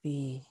of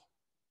the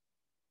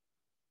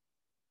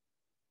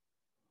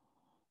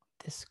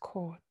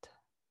discord.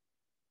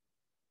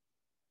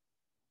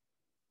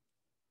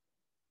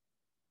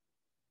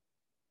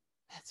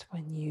 That's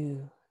when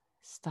you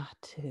start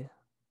to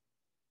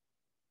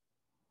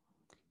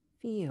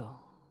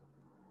feel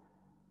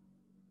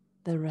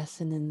the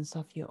resonance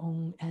of your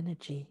own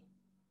energy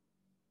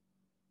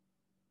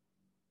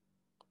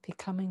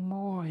becoming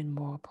more and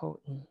more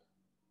potent,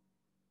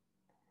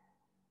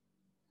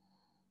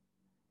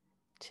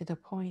 to the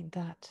point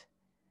that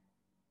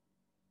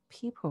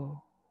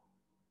people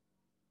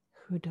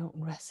who don't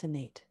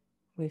resonate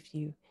with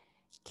you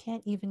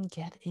can't even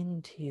get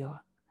into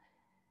your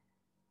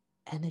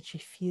energy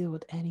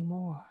field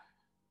anymore.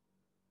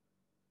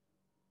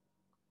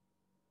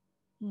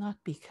 Not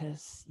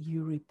because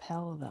you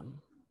repel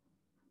them,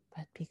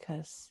 but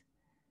because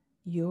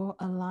your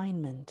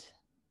alignment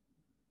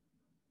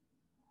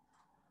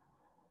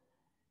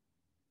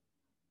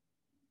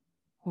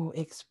will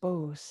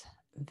expose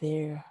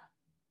their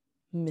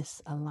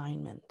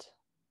misalignment.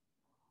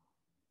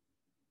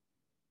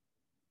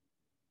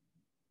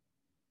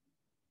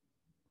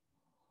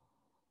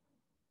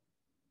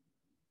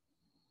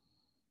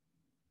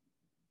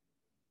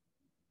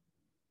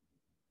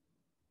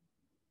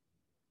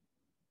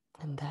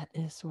 And that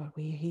is what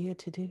we're here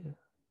to do.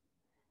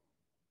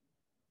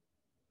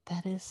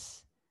 That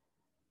is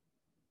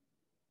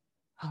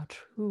our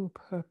true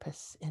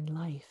purpose in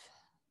life.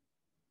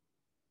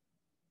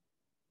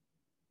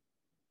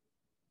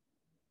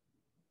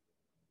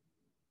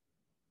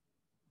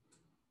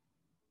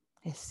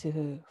 Is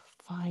to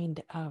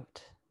find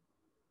out,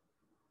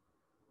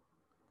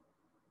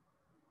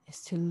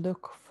 is to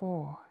look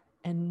for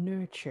and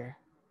nurture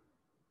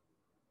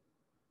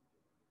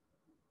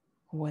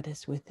what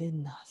is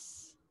within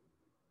us.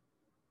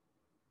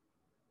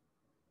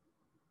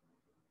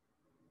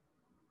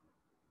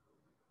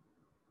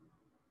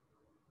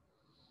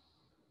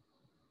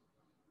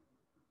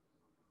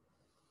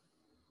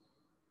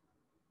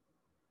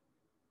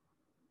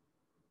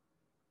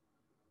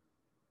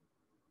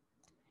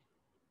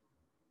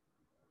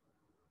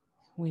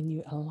 When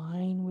you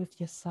align with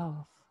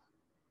yourself,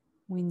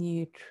 when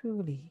you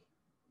truly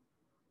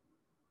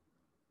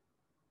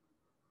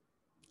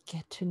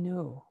get to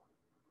know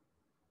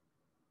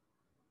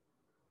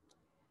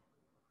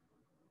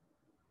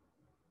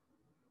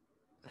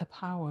the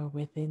power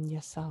within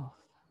yourself,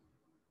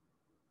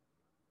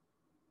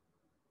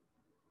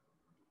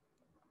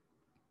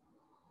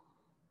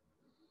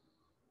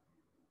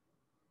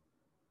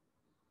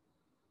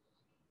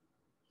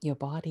 your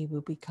body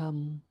will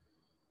become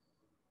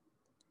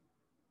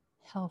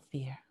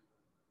healthier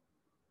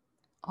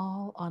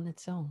all on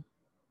its own.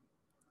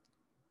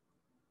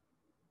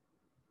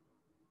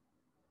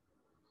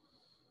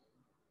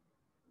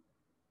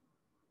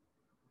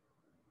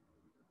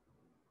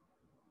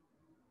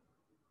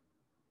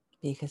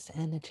 Because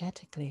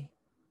energetically,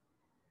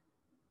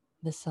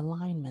 this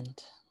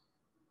alignment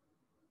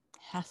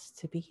has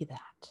to be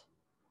that.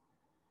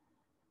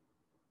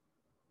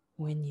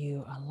 When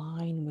you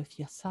align with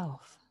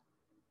yourself,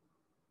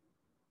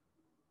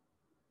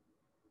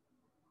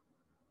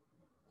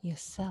 your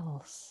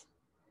cells,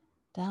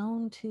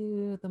 down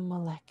to the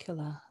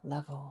molecular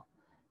level,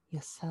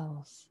 your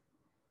cells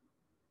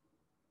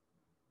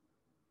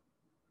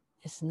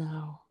is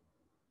now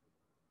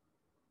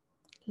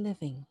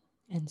living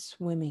and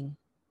swimming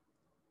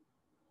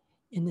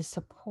in a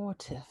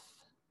supportive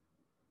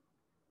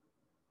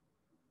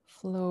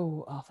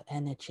flow of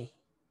energy.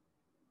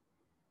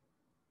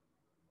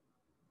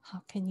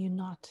 How can you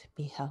not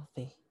be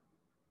healthy?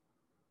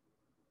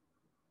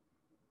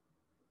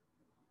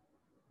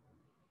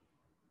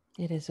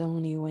 It is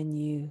only when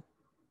you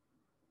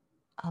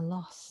are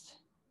lost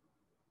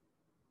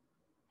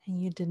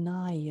and you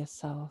deny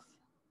yourself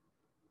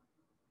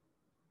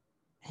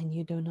and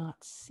you do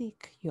not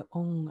seek your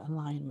own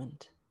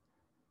alignment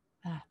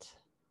that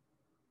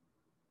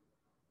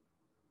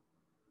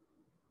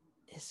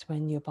is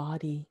when your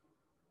body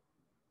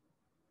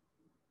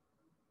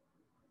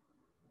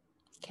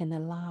can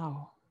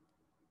allow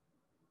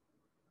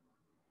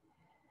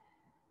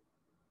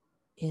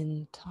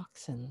in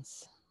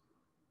toxins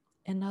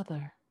and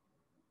other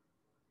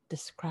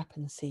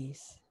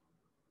discrepancies.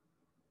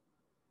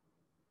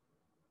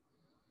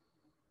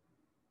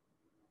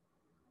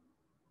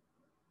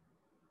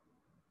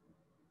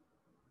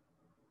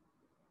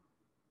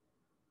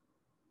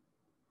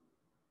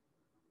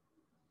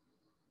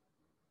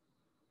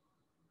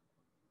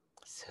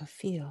 So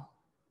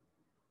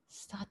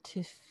start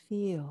to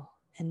feel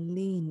and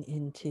lean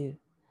into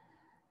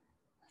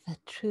the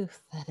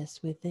truth that is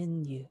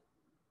within you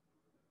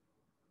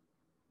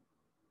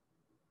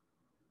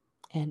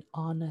and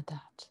honor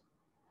that,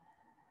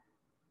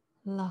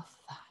 love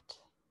that,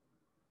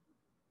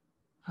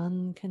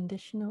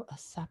 unconditional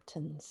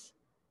acceptance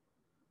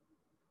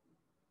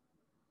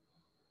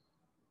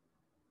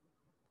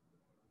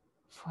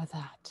for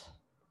that.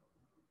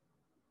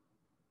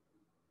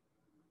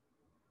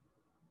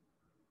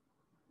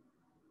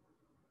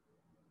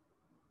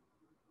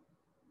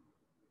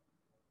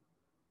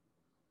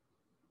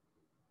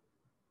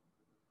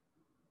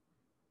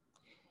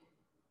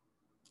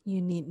 You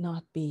need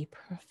not be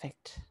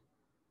perfect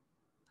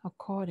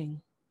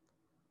according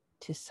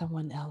to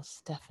someone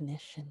else's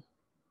definition.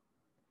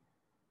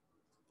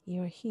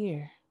 You're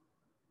here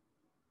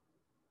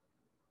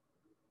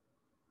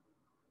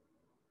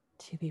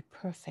to be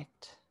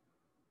perfect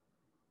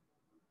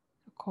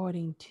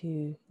according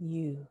to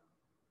you.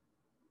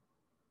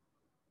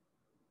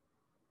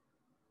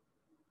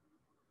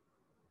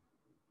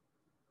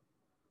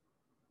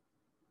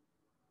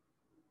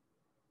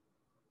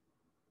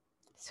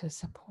 So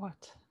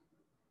support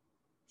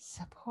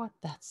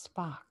that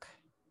spark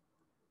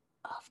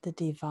of the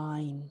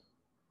divine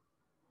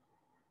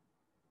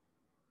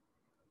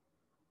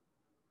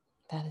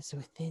that is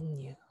within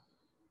you.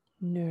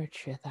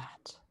 Nurture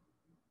that.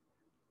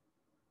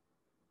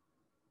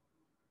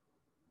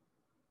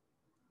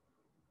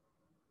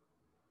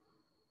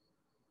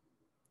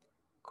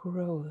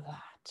 Grow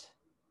that.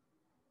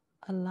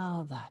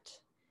 Allow that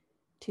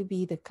to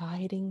be the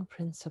guiding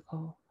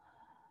principle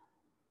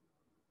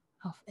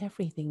of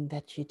everything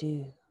that you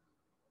do,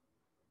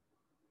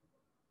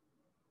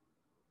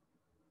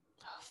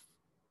 of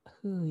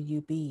who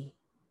you be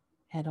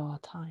at all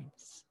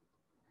times.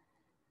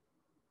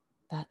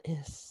 That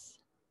is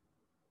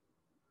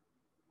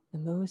the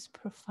most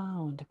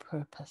profound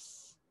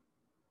purpose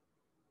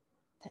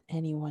that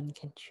anyone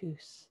can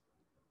choose.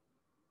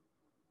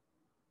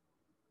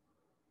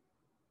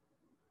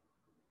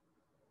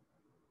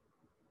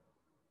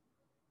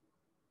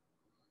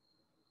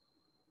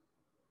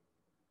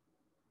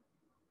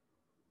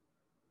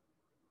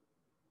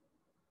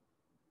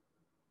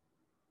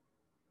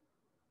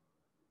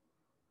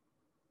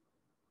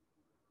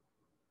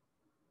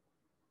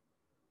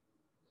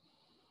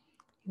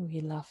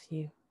 We love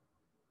you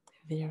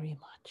very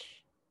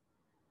much,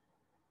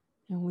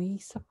 and we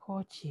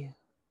support you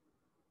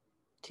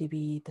to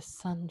be the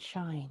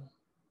sunshine,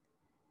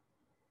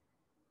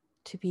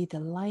 to be the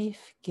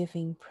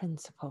life-giving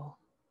principle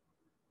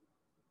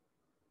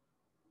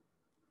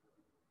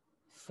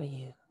for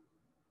you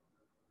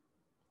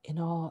in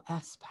all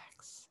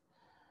aspects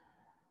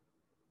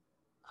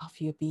of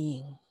your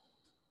being.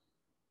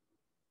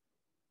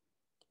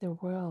 The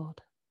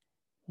world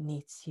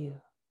needs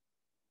you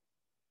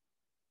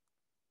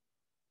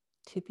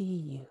to be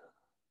you.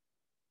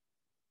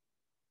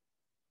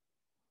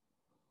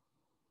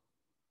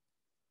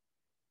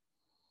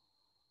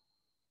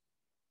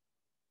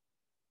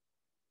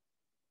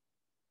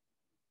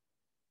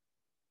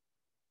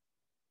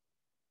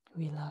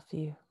 We love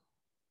you.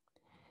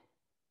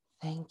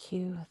 Thank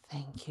you,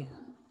 thank you,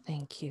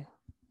 thank you.